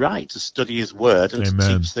things right, to study his word and to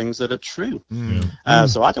teach things that are true.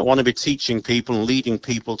 So I don't want to be teaching people and leading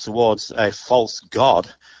people towards a false God,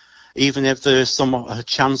 even if there is some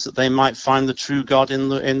chance that they might find the true God in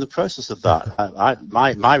the process of that.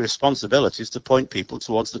 My responsibility is to point people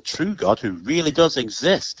towards the true God who really does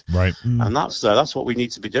exist. Right. And that's what we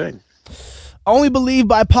need to be doing. Only Believe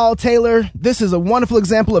by Paul Taylor. This is a wonderful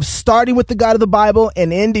example of starting with the God of the Bible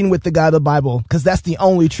and ending with the God of the Bible, because that's the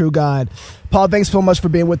only true God. Paul, thanks so much for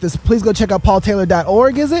being with us. Please go check out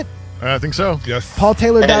paultaylor.org, is it? I think so. Yes.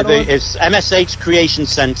 paultaylor.org. It's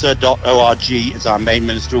mshcreationcenter.org is our main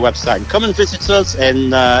ministry website. And come and visit us in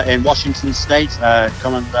Washington State.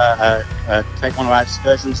 Come and take one of our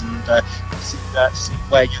excursions and see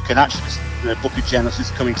where you can actually see the Book of Genesis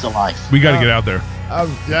coming to life. We got to get out there.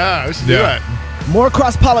 Yeah, we should do that. More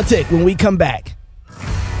Cross Politic when we come back.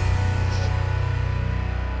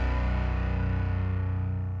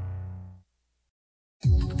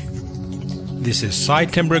 This is Cy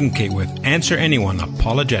Timbergen with Answer Anyone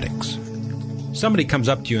Apologetics. Somebody comes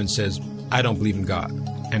up to you and says, I don't believe in God.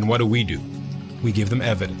 And what do? We give them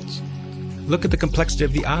evidence. Look at the complexity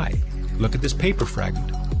of the eye. Look at this paper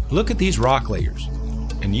fragment. Look at these rock layers.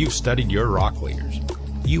 And you've studied your rock layers.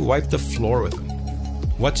 You wipe the floor with them.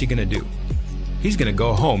 What's he going to do? He's going to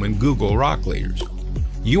go home and Google rock layers.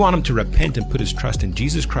 You want him to repent and put his trust in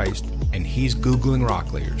Jesus Christ, and he's Googling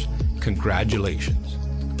rock layers. Congratulations.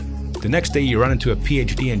 The next day you run into a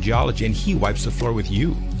PhD in geology and he wipes the floor with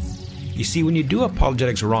you. You see, when you do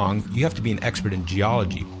apologetics wrong, you have to be an expert in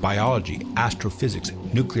geology, biology, astrophysics,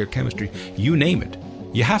 nuclear chemistry, you name it.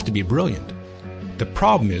 You have to be brilliant. The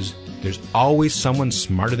problem is, there's always someone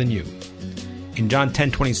smarter than you. In John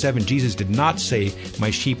 10:27, Jesus did not say, my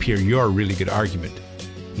sheep hear your really good argument.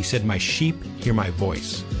 He said, my sheep hear my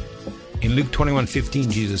voice. In Luke 21:15,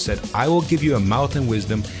 Jesus said, I will give you a mouth and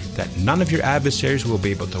wisdom that none of your adversaries will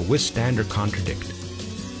be able to withstand or contradict.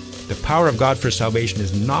 The power of God for salvation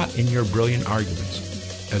is not in your brilliant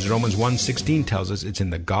arguments. As Romans 1:16 tells us, it's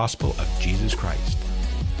in the gospel of Jesus Christ.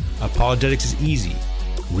 Apologetics is easy.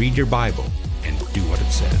 Read your Bible and do what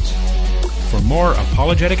it says. For more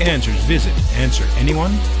apologetic answers, visit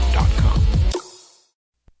AnswerAnyone.com.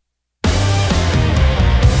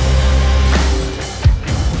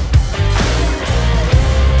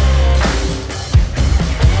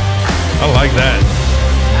 I like that.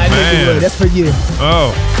 I knew you would. That's for you.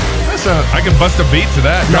 Oh, I can bust a beat to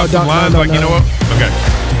that. Drop some lines you know what? Okay.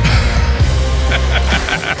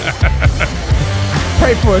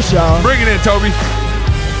 Pray for us, y'all. Bring it in, Toby.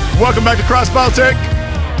 Welcome back to Cross Politic.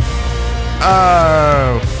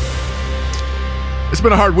 It's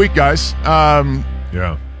been a hard week, guys.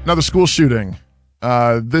 Yeah. Another school shooting.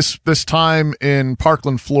 This time in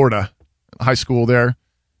Parkland, Florida, high school there.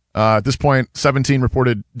 At this point, 17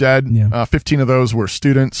 reported dead. Yeah. 15 of those were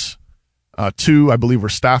students. 2, I believe, were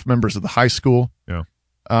staff members of the high school. Yeah.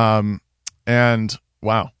 And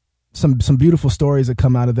wow, some beautiful stories that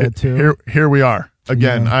come out of that too. Here we are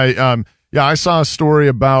again. Yeah. I saw a story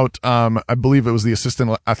about I believe it was the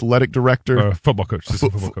assistant athletic director, football coach.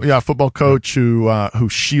 Football coach who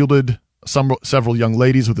shielded several young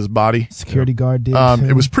ladies with his body. Security guard did.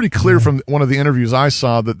 It was pretty clear from one of the interviews I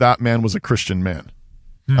saw that man was a Christian man.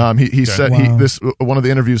 He said one of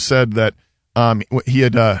the interviews said that he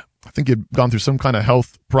had I think he had gone through some kind of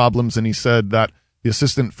health problems, and he said that the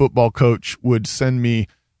assistant football coach would send me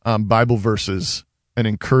Bible verses and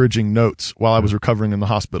encouraging notes while I was recovering in the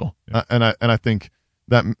hospital. And I think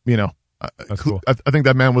that, that's cool. I think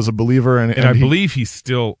that man was a believer, and I believe he's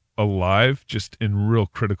still alive, just in real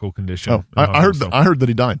critical condition. Oh, I heard that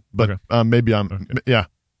he died, but maybe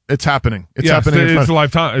it's happening. It's happening. It's a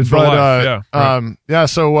lifetime. It's real life. Yeah.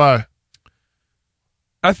 So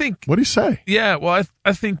I think. What do you say? Yeah. Well,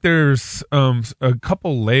 I think there's a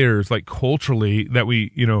couple layers, like culturally, that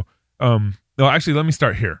we no, actually, let me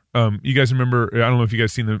start here. You guys remember? I don't know if you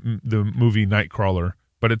guys seen the movie Nightcrawler,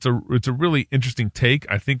 but it's a really interesting take,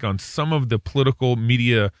 I think, on some of the political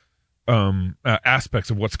media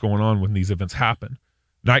aspects of what's going on when these events happen.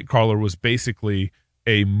 Nightcrawler was basically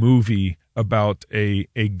a movie about a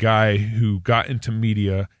guy who got into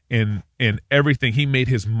media and everything. He made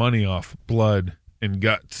his money off blood and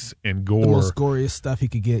guts and gore. The most goriest stuff he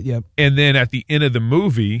could get, yep. And then at the end of the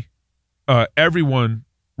movie, everyone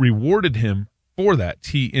rewarded him for that.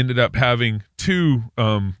 He ended up having 2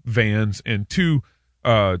 vans and 2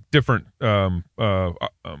 different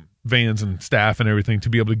vans and staff and everything to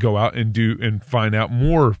be able to go out and find out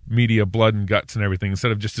more media blood and guts and everything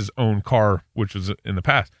instead of just his own car, which was in the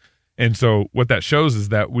past. And so what that shows is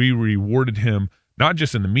that we rewarded him not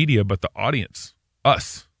just in the media, but the audience,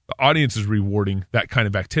 us. The audience is rewarding that kind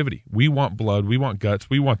of activity. We want blood. We want guts.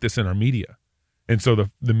 We want this in our media. And so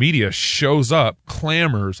the media shows up,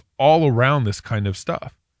 clamors all around this kind of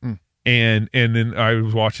stuff. And then I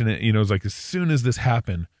was watching it, it was like as soon as this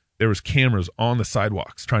happened, there was cameras on the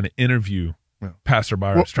sidewalks trying to interview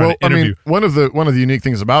passerby, trying to interview. One of the unique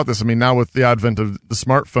things about this, now with the advent of the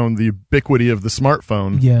smartphone, the ubiquity of the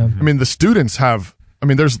smartphone, the students have,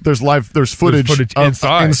 there's footage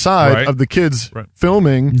inside right? of the kids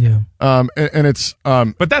filming, and it's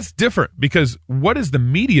but that's different because what is the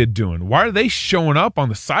media doing? Why are they showing up on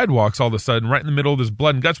the sidewalks all of a sudden, right in the middle of this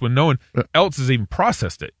blood and guts when no one else has even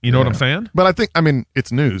processed it? You know what I'm saying? But I think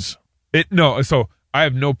it's news. So I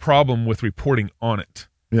have no problem with reporting on it.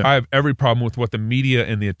 Yeah. I have every problem with what the media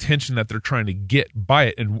and the attention that they're trying to get by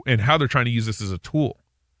it and how they're trying to use this as a tool.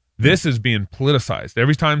 This is being politicized.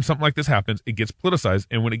 Every time something like this happens, it gets politicized.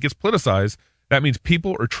 And when it gets politicized, that means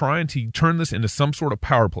people are trying to turn this into some sort of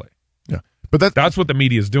power play. Yeah. But that's what the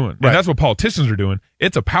media is doing. Right. And that's what politicians are doing.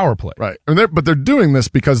 It's a power play. Right. But they're doing this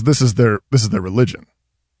because this is their religion.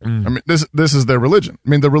 This is their religion.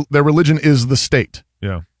 Their religion is the state.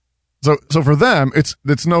 Yeah. So for them,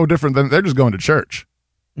 it's no different than they're just going to church.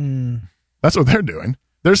 That's what they're doing.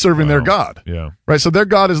 They're serving their God. Yeah. Right. So their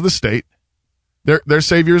God is the state. Their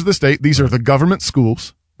savior is the state. These are the government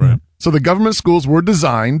schools. Right. So the government schools were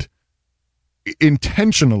designed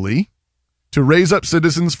intentionally to raise up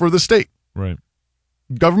citizens for the state. Right.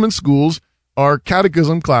 Government schools are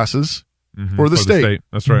catechism classes for the state.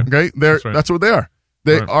 That's right. Okay. That's what they are.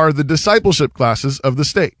 They are the discipleship classes of the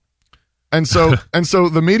state. And so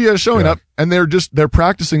the media is showing up and they're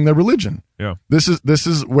practicing their religion. Yeah. This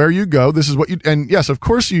is where you go. This is what and yes, of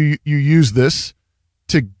course you use this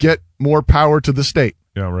to get more power to the state.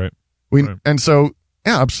 Yeah, right. And so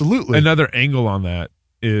absolutely. Another angle on that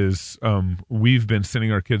is we've been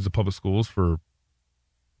sending our kids to public schools for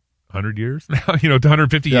 100 years now,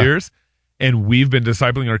 150 years, and we've been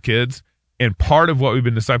discipling our kids. And part of what we've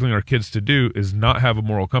been discipling our kids to do is not have a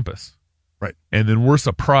moral compass. Right. And then we're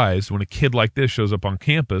surprised when a kid like this shows up on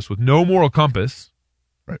campus with no moral compass,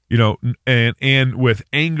 right? And with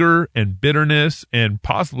anger and bitterness and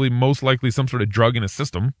possibly most likely some sort of drug in his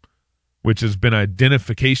system, which has been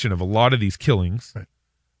identification of a lot of these killings.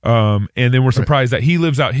 Right. And then we're surprised that he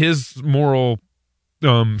lives out his moral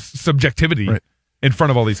subjectivity in front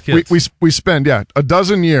of all these kids. We spend a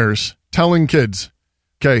dozen years telling kids,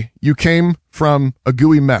 okay, you came from a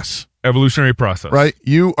gooey mess. Evolutionary process. Right?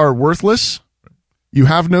 You are worthless. You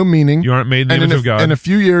have no meaning. You aren't made in the image of God. In a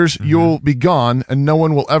few years, you'll be gone, and no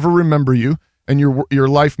one will ever remember you, and your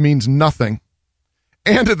life means nothing.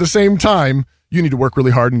 And at the same time, you need to work really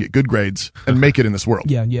hard and get good grades and make it in this world.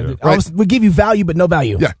 Yeah. Right? We give you value, but no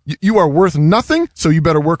value. Yeah. You are worth nothing, so you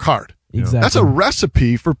better work hard. Exactly. That's a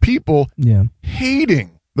recipe for people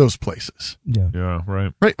hating those places. Yeah,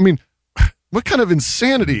 right. Right? What kind of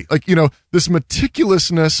insanity? This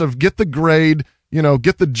meticulousness of get the grade,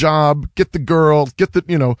 get the job, get the girl, get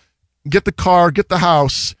the car, get the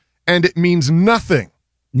house, and it means nothing.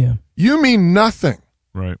 Yeah. You mean nothing.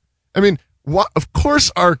 Right. Of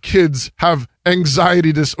course our kids have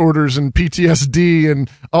anxiety disorders and PTSD and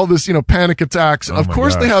all this, panic attacks. Of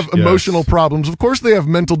course they have emotional problems. Of course they have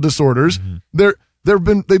mental disorders. They've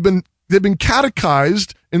been they've been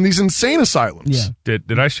catechized in these insane asylums. Yeah.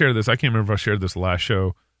 Did I share this? I can't remember if I shared this last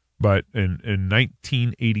show, but in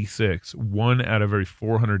 1986, 1 out of every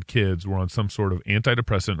 400 kids were on some sort of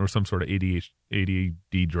antidepressant or some sort of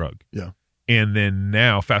ADD drug. Yeah. And then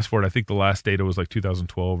now, fast forward, I think the last data was like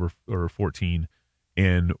 2012 or 14,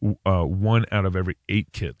 and 1 out of every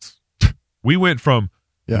 8 kids. We went from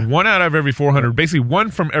 1 out of every 400, basically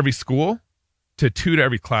 1 from every school, to 2 to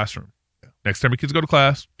every classroom. Next time your kids go to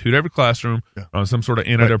class, 2 to every classroom on some sort of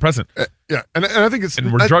antidepressant. Yeah, and I think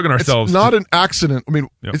and we're drugging ourselves. It's not an accident. I mean,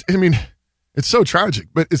 it's so tragic,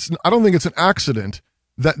 but I don't think it's an accident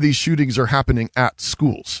that these shootings are happening at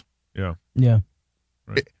schools. Yeah.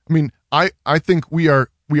 Right. I mean, I think we are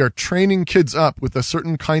training kids up with a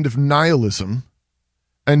certain kind of nihilism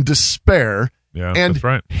and despair and that's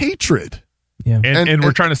right. hatred. Yeah. And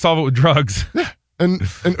we're trying to solve it with drugs. Yeah. And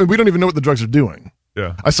we don't even know what the drugs are doing.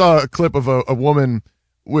 Yeah. I saw a clip of a woman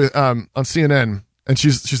with on CNN, and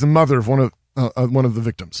she's the mother of one of the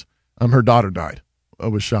victims. Her daughter died,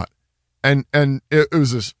 was shot, and it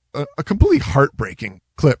was a completely heartbreaking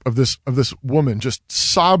clip of this woman just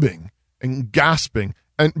sobbing and gasping.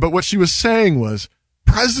 But what she was saying was,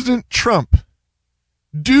 President Trump,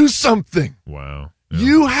 do something. Wow. Yeah.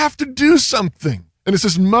 You have to do something. And it's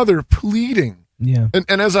this mother pleading. Yeah. And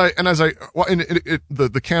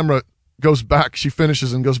the camera goes back, she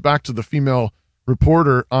finishes and goes back to the female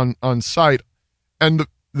reporter on site, and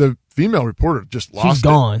the female reporter just lost She's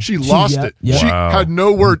gone. it. She lost it. Yep. She Wow. had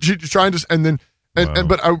no word. She trying to, and then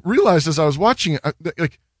but I realized as I was watching it,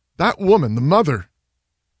 like that woman, the mother,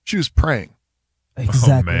 she was praying.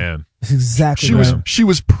 Exactly. Oh, man. That's exactly She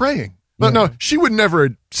was praying. Yeah. No, she would never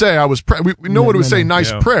say I was praying. We no one would say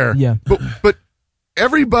nice prayer. Yeah. But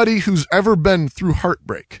everybody who's ever been through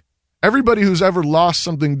heartbreak, everybody who's ever lost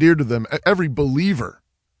something dear to them, every believer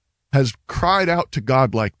has cried out to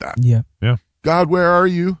God like that. Yeah. Yeah. God, where are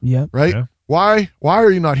you? Yeah. Right? Yeah. Why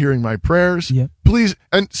are you not hearing my prayers? Yeah. Please.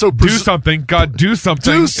 And so Do something. God, do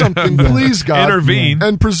something. do something, please, God. Intervene.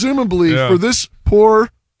 And presumably for this poor,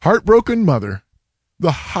 heartbroken mother,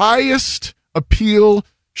 the highest appeal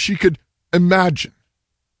she could imagine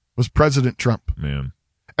was President Trump. Man.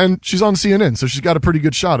 And she's on CNN, so she's got a pretty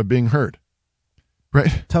good shot of being heard.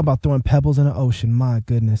 Right? Talk about throwing pebbles in the ocean. My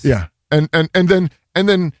goodness. Yeah. And then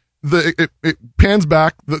it pans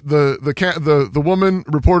back. The woman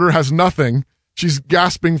reporter has nothing. She's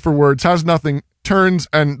gasping for words, has nothing, turns,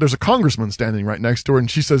 and there's a congressman standing right next to her, and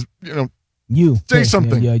she says, say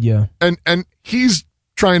something. Yeah. And he's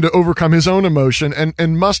trying to overcome his own emotion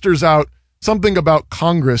and musters out something about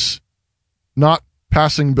Congress not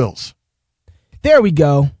passing bills. There we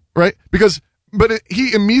go. Right?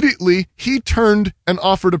 He immediately turned and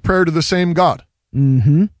offered a prayer to the same God.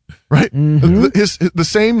 Mm-hmm. Right? Mm-hmm. The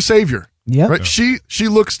same Savior. Yeah. Right? She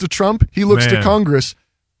looks to Trump, he looks to Congress.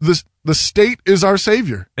 The state is our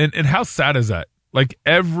Savior. And how sad is that? Like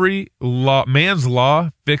every law, man's law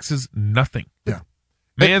fixes nothing. Yeah.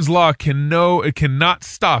 Man's law cannot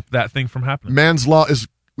stop that thing from happening. Man's law is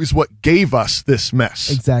what gave us this mess.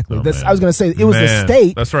 Exactly. Oh, I was going to say, it was the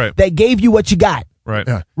state That's right. that gave you what you got. Right.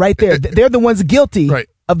 Yeah. Right there. They're the ones guilty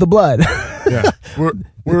of the blood. Yeah.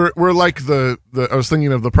 We're like I was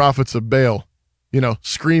thinking of the prophets of Baal,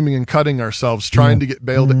 screaming and cutting ourselves, trying to get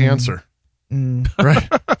Baal to answer.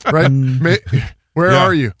 Right? Where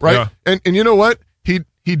are you? Right? Yeah. And you know what? He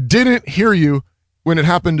didn't hear you when it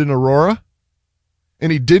happened in Aurora,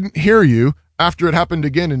 and he didn't hear you after it happened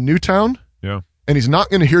again in Newtown. Yeah. And he's not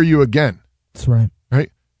going to hear you again. That's right.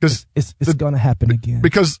 Right? Because it's going to happen again.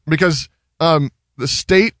 Because the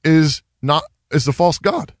state is the false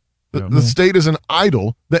god. The state is an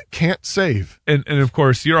idol that can't save. And of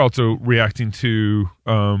course, you're also reacting to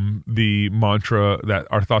the mantra that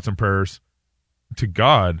our thoughts and prayers to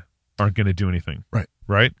God aren't going to do anything. Right.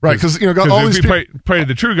 Right. Right. Because all these people pray to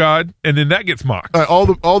the true God, and then that gets mocked.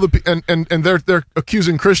 And they're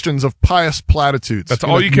accusing Christians of pious platitudes. That's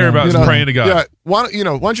all you care about is praying to God. Yeah. Why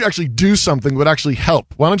don't you actually do something that would actually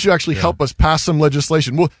help? Why don't you actually help us pass some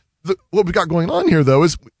legislation? Well, what we got going on here though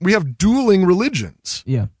is we have dueling religions.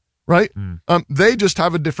 Yeah. Right. They just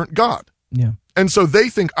have a different God. Yeah. And so they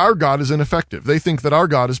think our God is ineffective. They think that our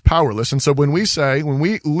God is powerless. And so when we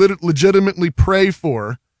legitimately pray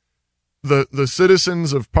for the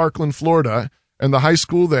citizens of Parkland, Florida, and the high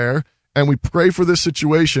school there, and we pray for this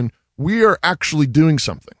situation, we are actually doing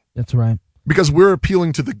something. That's right. Because we're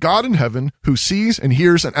appealing to the God in heaven who sees and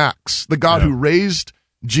hears and acts, the God who raised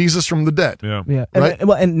Jesus from the dead. Yeah. Yeah. Right?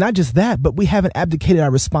 And not just that, but we haven't abdicated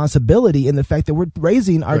our responsibility in the fact that we're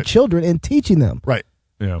raising our children and teaching them. Right.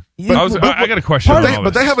 Yeah. I got a question.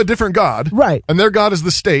 But they have a different God. Right. And their God is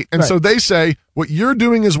the state. And so they say, what you're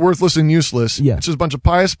doing is worthless and useless. Yeah. It's just a bunch of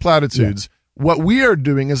pious platitudes. Yeah. What we are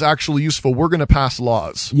doing is actually useful. We're going to pass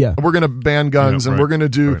laws. Yeah. And we're going to ban guns, and we're going to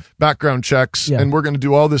do background checks, and we're going to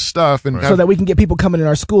do all this stuff. And so that we can get people coming in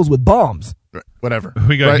our schools with bombs. Whatever.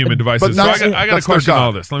 We got human devices. So I got a question on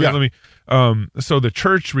all this. Let me. So the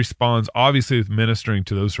church responds obviously with ministering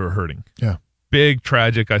to those who are hurting. Yeah. Big,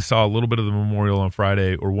 tragic. I saw a little bit of the memorial on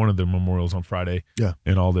Friday, or one of the memorials on Friday. Yeah.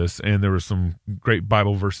 And all this, and there was some great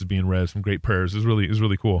Bible verses being read, some great prayers. It was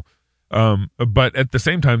really cool. But at the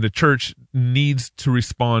same time, the church needs to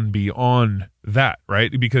respond beyond that,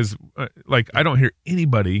 right? Because I don't hear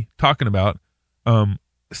anybody talking about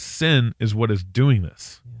sin is what is doing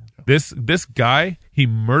this. This guy, he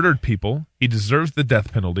murdered people. He deserves the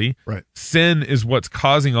death penalty. Right. Sin is what's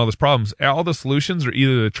causing all these problems. All the solutions are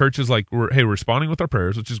either the churches we're responding with our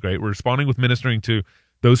prayers, which is great. We're responding with ministering to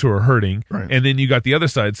those who are hurting. Right. And then you got the other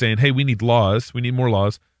side saying, hey, we need laws. We need more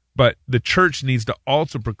laws. But the church needs to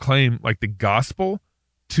also proclaim the gospel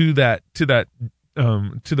to the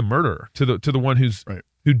murderer, to the one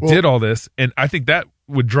who did all this. And I think that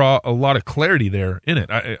would draw a lot of clarity there in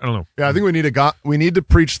it. I don't know. Yeah, I think we need to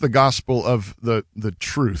preach the gospel of the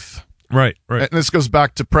truth. Right. And this goes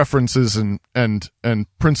back to preferences and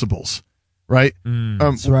principles, right?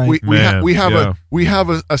 That's right. We have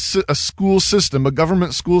a school system, a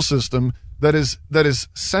government school system that is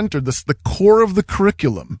centered. The core of the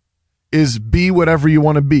curriculum is be whatever you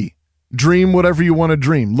want to be, dream whatever you want to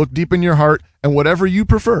dream, look deep in your heart, and whatever you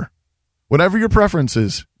prefer. Whatever your preference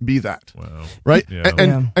is, be that. Wow. Right?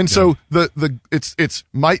 Yeah. So it's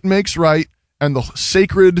might makes right, and the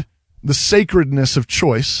sacredness of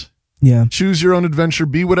choice. Yeah. Choose your own adventure,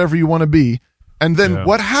 be whatever you want to be. And then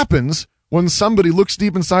what happens when somebody looks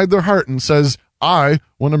deep inside their heart and says, I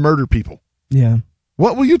want to murder people? Yeah.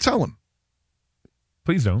 What will you tell them?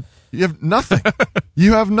 Please don't. You have nothing.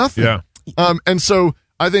 You have nothing. Yeah. And so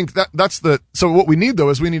I think so what we need though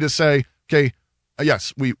is we need to say, okay,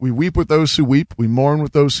 yes, we weep with those who weep. We mourn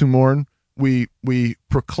with those who mourn. We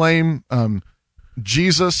proclaim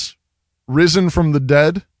Jesus risen from the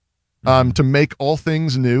dead to make all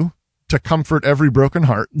things new, to comfort every broken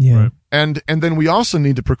heart. Yeah. Right. And then we also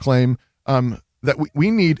need to proclaim that we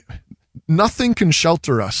need nothing can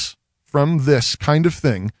shelter us from this kind of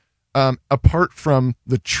thing apart from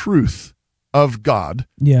the truth of God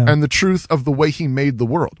and the truth of the way He made the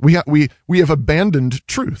world. We have abandoned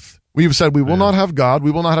truth. We've said we will not have God.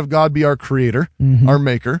 We will not have God be our creator, our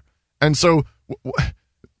maker. And so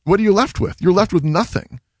what are you left with? You're left with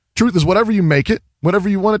nothing. Truth is whatever you make it, whatever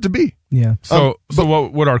you want it to be. Yeah. So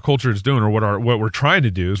what our culture is doing, or what we're trying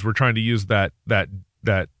to do, is we're trying to use that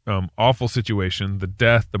awful situation, the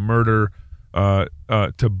death, the murder,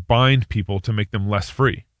 to bind people, to make them less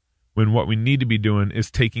free. When what we need to be doing is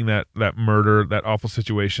taking that murder, that awful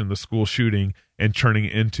situation, the school shooting, and turning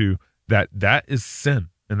it into that is sin.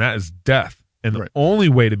 And that is death. And the only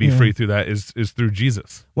way to be free through that is through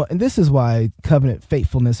Jesus. Well, and this is why covenant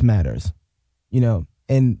faithfulness matters,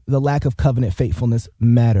 and the lack of covenant faithfulness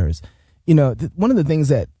matters. One of the things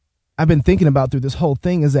that I've been thinking about through this whole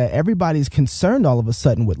thing is that everybody's concerned all of a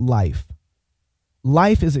sudden with life.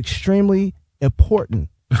 Life is extremely important.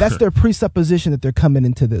 That's their presupposition that they're coming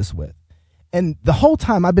into this with. And the whole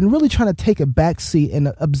time I've been really trying to take a back seat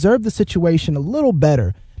and observe the situation a little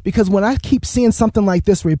better. Because when I keep seeing something like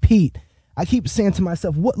this repeat, I keep saying to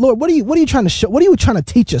myself, Lord, what are you trying to show? What are you trying to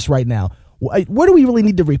teach us right now? Where do we really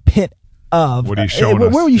need to repent of? What are you showing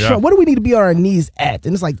us? Where are you showing? What do we need to be on our knees at?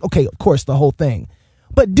 And it's like, okay, of course, the whole thing.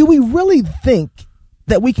 But do we really think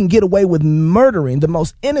that we can get away with murdering the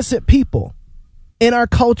most innocent people in our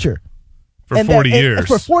culture? For 40 years.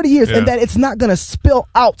 For 40 years, and that it's not going to spill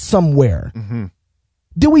out somewhere. Mm-hmm.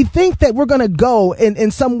 Do we think that we're going to go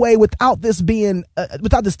in some way without this being,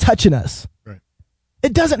 without this touching us? Right.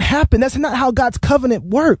 It doesn't happen. That's not how God's covenant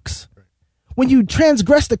works. Right. When you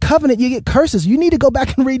transgress the covenant, you get curses. You need to go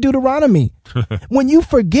back and read Deuteronomy. When you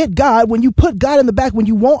forget God, when you put God in the back, when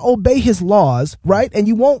you won't obey His laws, right? And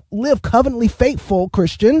you won't live covenantly faithful,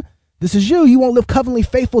 Christian. This is you. You won't live covenantly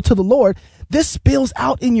faithful to the Lord. This spills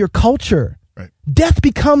out in your culture. Right. Death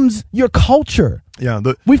becomes your culture. Yeah,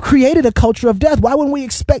 we've created a culture of death. Why wouldn't we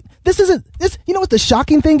expect this? Isn't this? You know what the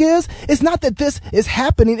shocking thing is? It's not that this is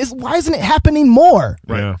happening. It's why isn't it happening more?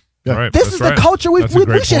 Right. Yeah. Right. This is the culture we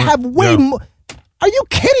should have way more. Are you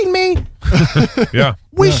kidding me? Yeah.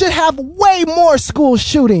 We should have way more school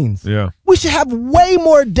shootings. Yeah. We should have way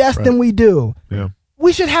more deaths than we do. Yeah.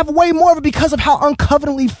 we should have way more of it because of how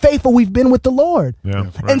uncovenantly faithful we've been with the Lord. Yeah,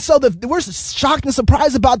 right. And so we're shocked and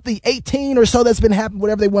surprised about the 18 or so that's been happening,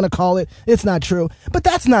 whatever they want to call it. It's not true. But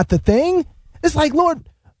that's not the thing. It's like, Lord,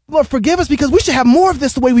 forgive us because we should have more of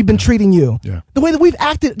this the way we've been treating you. Yeah. The way that we've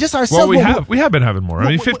acted just ourselves. Well, we have been having more. I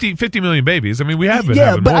mean, 50 million babies. I mean, we have been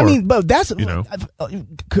having more. Yeah, but I mean, but that's,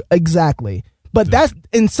 exactly. But that's,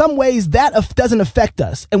 in some ways, that doesn't affect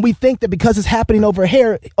us. And we think that because it's happening over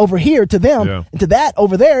here to them, and to that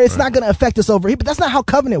over there, it's not going to affect us over here. But that's not how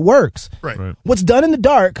covenant works. Right. What's done in the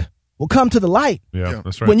dark will come to the light. Yeah,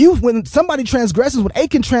 that's right. When somebody transgresses, when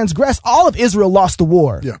Achan transgressed, all of Israel lost the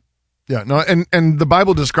war. Yeah. Yeah, no, and the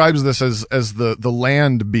Bible describes this as the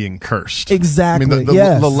land being cursed. Exactly. I mean,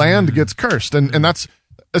 the land gets cursed, and that's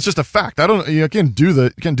just a fact. I can't do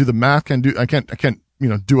the math. I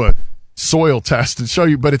can't do a soil test and show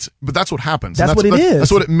you, but that's what happens. That's what it is.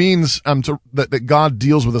 That's what it means that God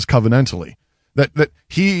deals with us covenantally. That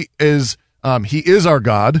He is our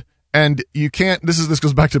God, and you can't. This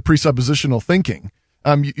goes back to presuppositional thinking.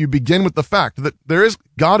 You begin with the fact that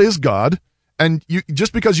God is God. And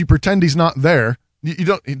just because you pretend he's not there,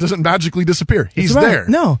 it doesn't magically disappear. He's there.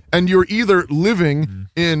 No. And you're either living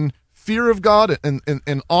in fear of God and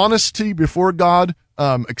honesty before God,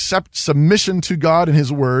 accept submission to God and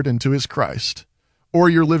his word and to his Christ,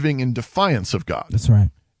 or you're living in defiance of God. That's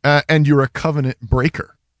right. And you're a covenant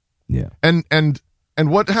breaker. Yeah. And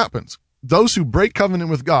what happens? Those who break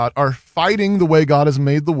covenant with God are fighting the way God has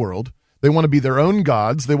made the world. They want to be their own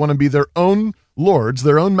gods. They want to be their own lords,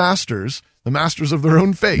 their own masters, the masters of their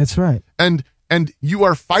own fate. That's right. And you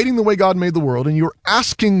are fighting the way God made the world, and you're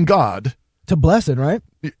asking God to bless it, right?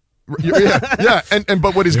 Yeah.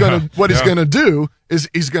 But what he's gonna do is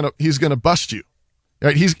he's gonna bust you.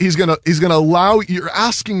 Right? He's gonna allow. You're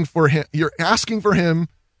asking for him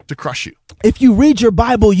to crush you. If you read your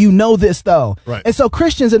Bible, you know this though. Right. And so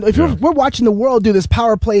Christians, and if we're watching the world do this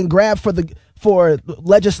power play and grab for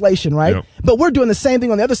legislation, right? Yep. But we're doing the same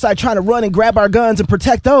thing on the other side, trying to run and grab our guns and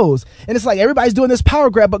protect those. And it's like everybody's doing this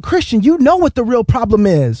power grab, but Christian, you know what the real problem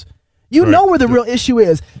is. You know where the real issue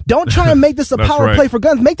is. Don't try and make this a power play for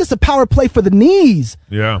guns. Make this a power play for the knees.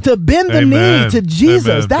 Yeah. To bend the knee to Jesus.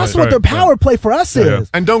 Amen. That's what the power play for us is.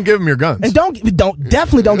 And don't give them your guns. And definitely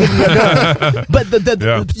don't give them your guns.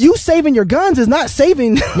 But you saving your guns is not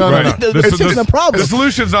saving the problem. The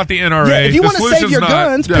solution's not the NRA. Yeah, if you want to save your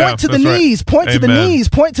guns, point to the knees. Point to the knees.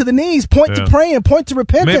 Point to the knees. Point to praying. Point to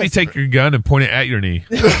repentance. Maybe take your gun and point it at your knee.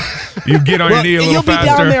 You get on your knee a little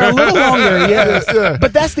faster. You'll be down there a little longer. Yeah.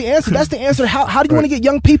 But that's the answer. That's the answer. How do you want to get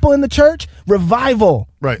young people in the church? Revival.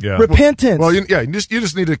 Right. Yeah. Repentance. Well, you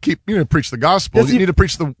just need to preach the gospel. You need to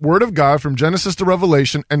preach the word of God from Genesis to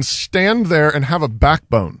Revelation and stand there and have a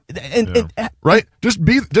backbone. Right?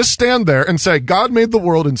 Just stand there and say, God made the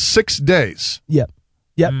world in 6 days. Yep.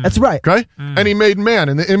 That's right. Okay? And he made man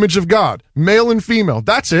in the image of God, male and female.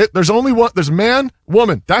 That's it. There's only one. There's man,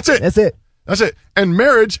 woman. That's it. That's it. And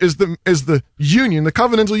marriage is the union, the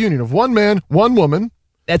covenantal union of one man, one woman.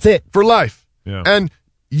 That's it. For life. Yeah. And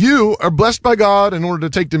you are blessed by God in order to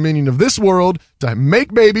take dominion of this world, to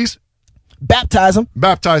make babies, baptize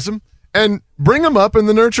them, and bring them up in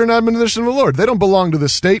the nurture and admonition of the Lord. They don't belong to the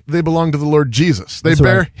state. They belong to the Lord Jesus. They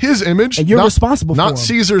bear his image. And you're responsible for not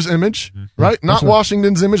Caesar's image, right? Not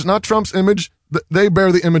Washington's image, not Trump's image. They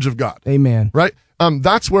bear the image of God. Amen. Right?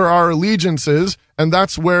 That's where our allegiance is, and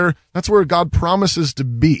that's where God promises to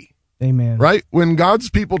be. Amen. Right? When God's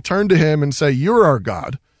people turn to him and say, you're our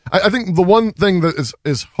God, I think the one thing that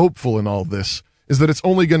is hopeful in all this is that it's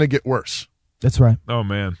only going to get worse. That's right. Oh,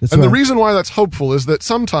 man. The reason why that's hopeful is that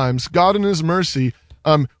sometimes God in his mercy,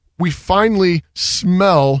 we finally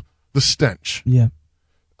smell the stench. Yeah.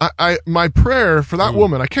 My prayer for that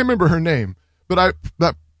woman, I can't remember her name, but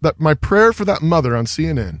that my prayer for that mother on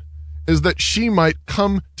CNN is that she might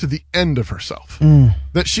come to the end of herself.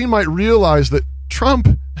 That she might realize that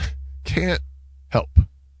Trump can't help.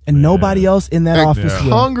 And nobody else in that office will.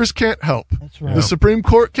 Congress can't help. That's right. The Supreme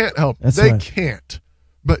Court can't help. They right. can't.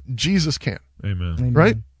 But Jesus can. Amen.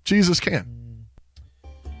 Right? Jesus can.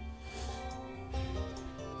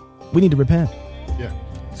 We need to repent. Yeah.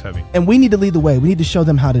 It's heavy. And we need to lead the way. We need to show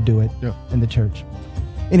them how to do it in the church.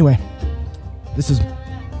 Anyway,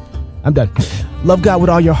 I'm done. Love God with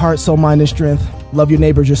all your heart, soul, mind, and strength. Love your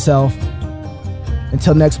neighbors yourself.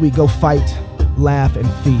 Until next week, go fight, laugh,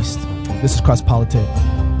 and feast. This is Cross Politics.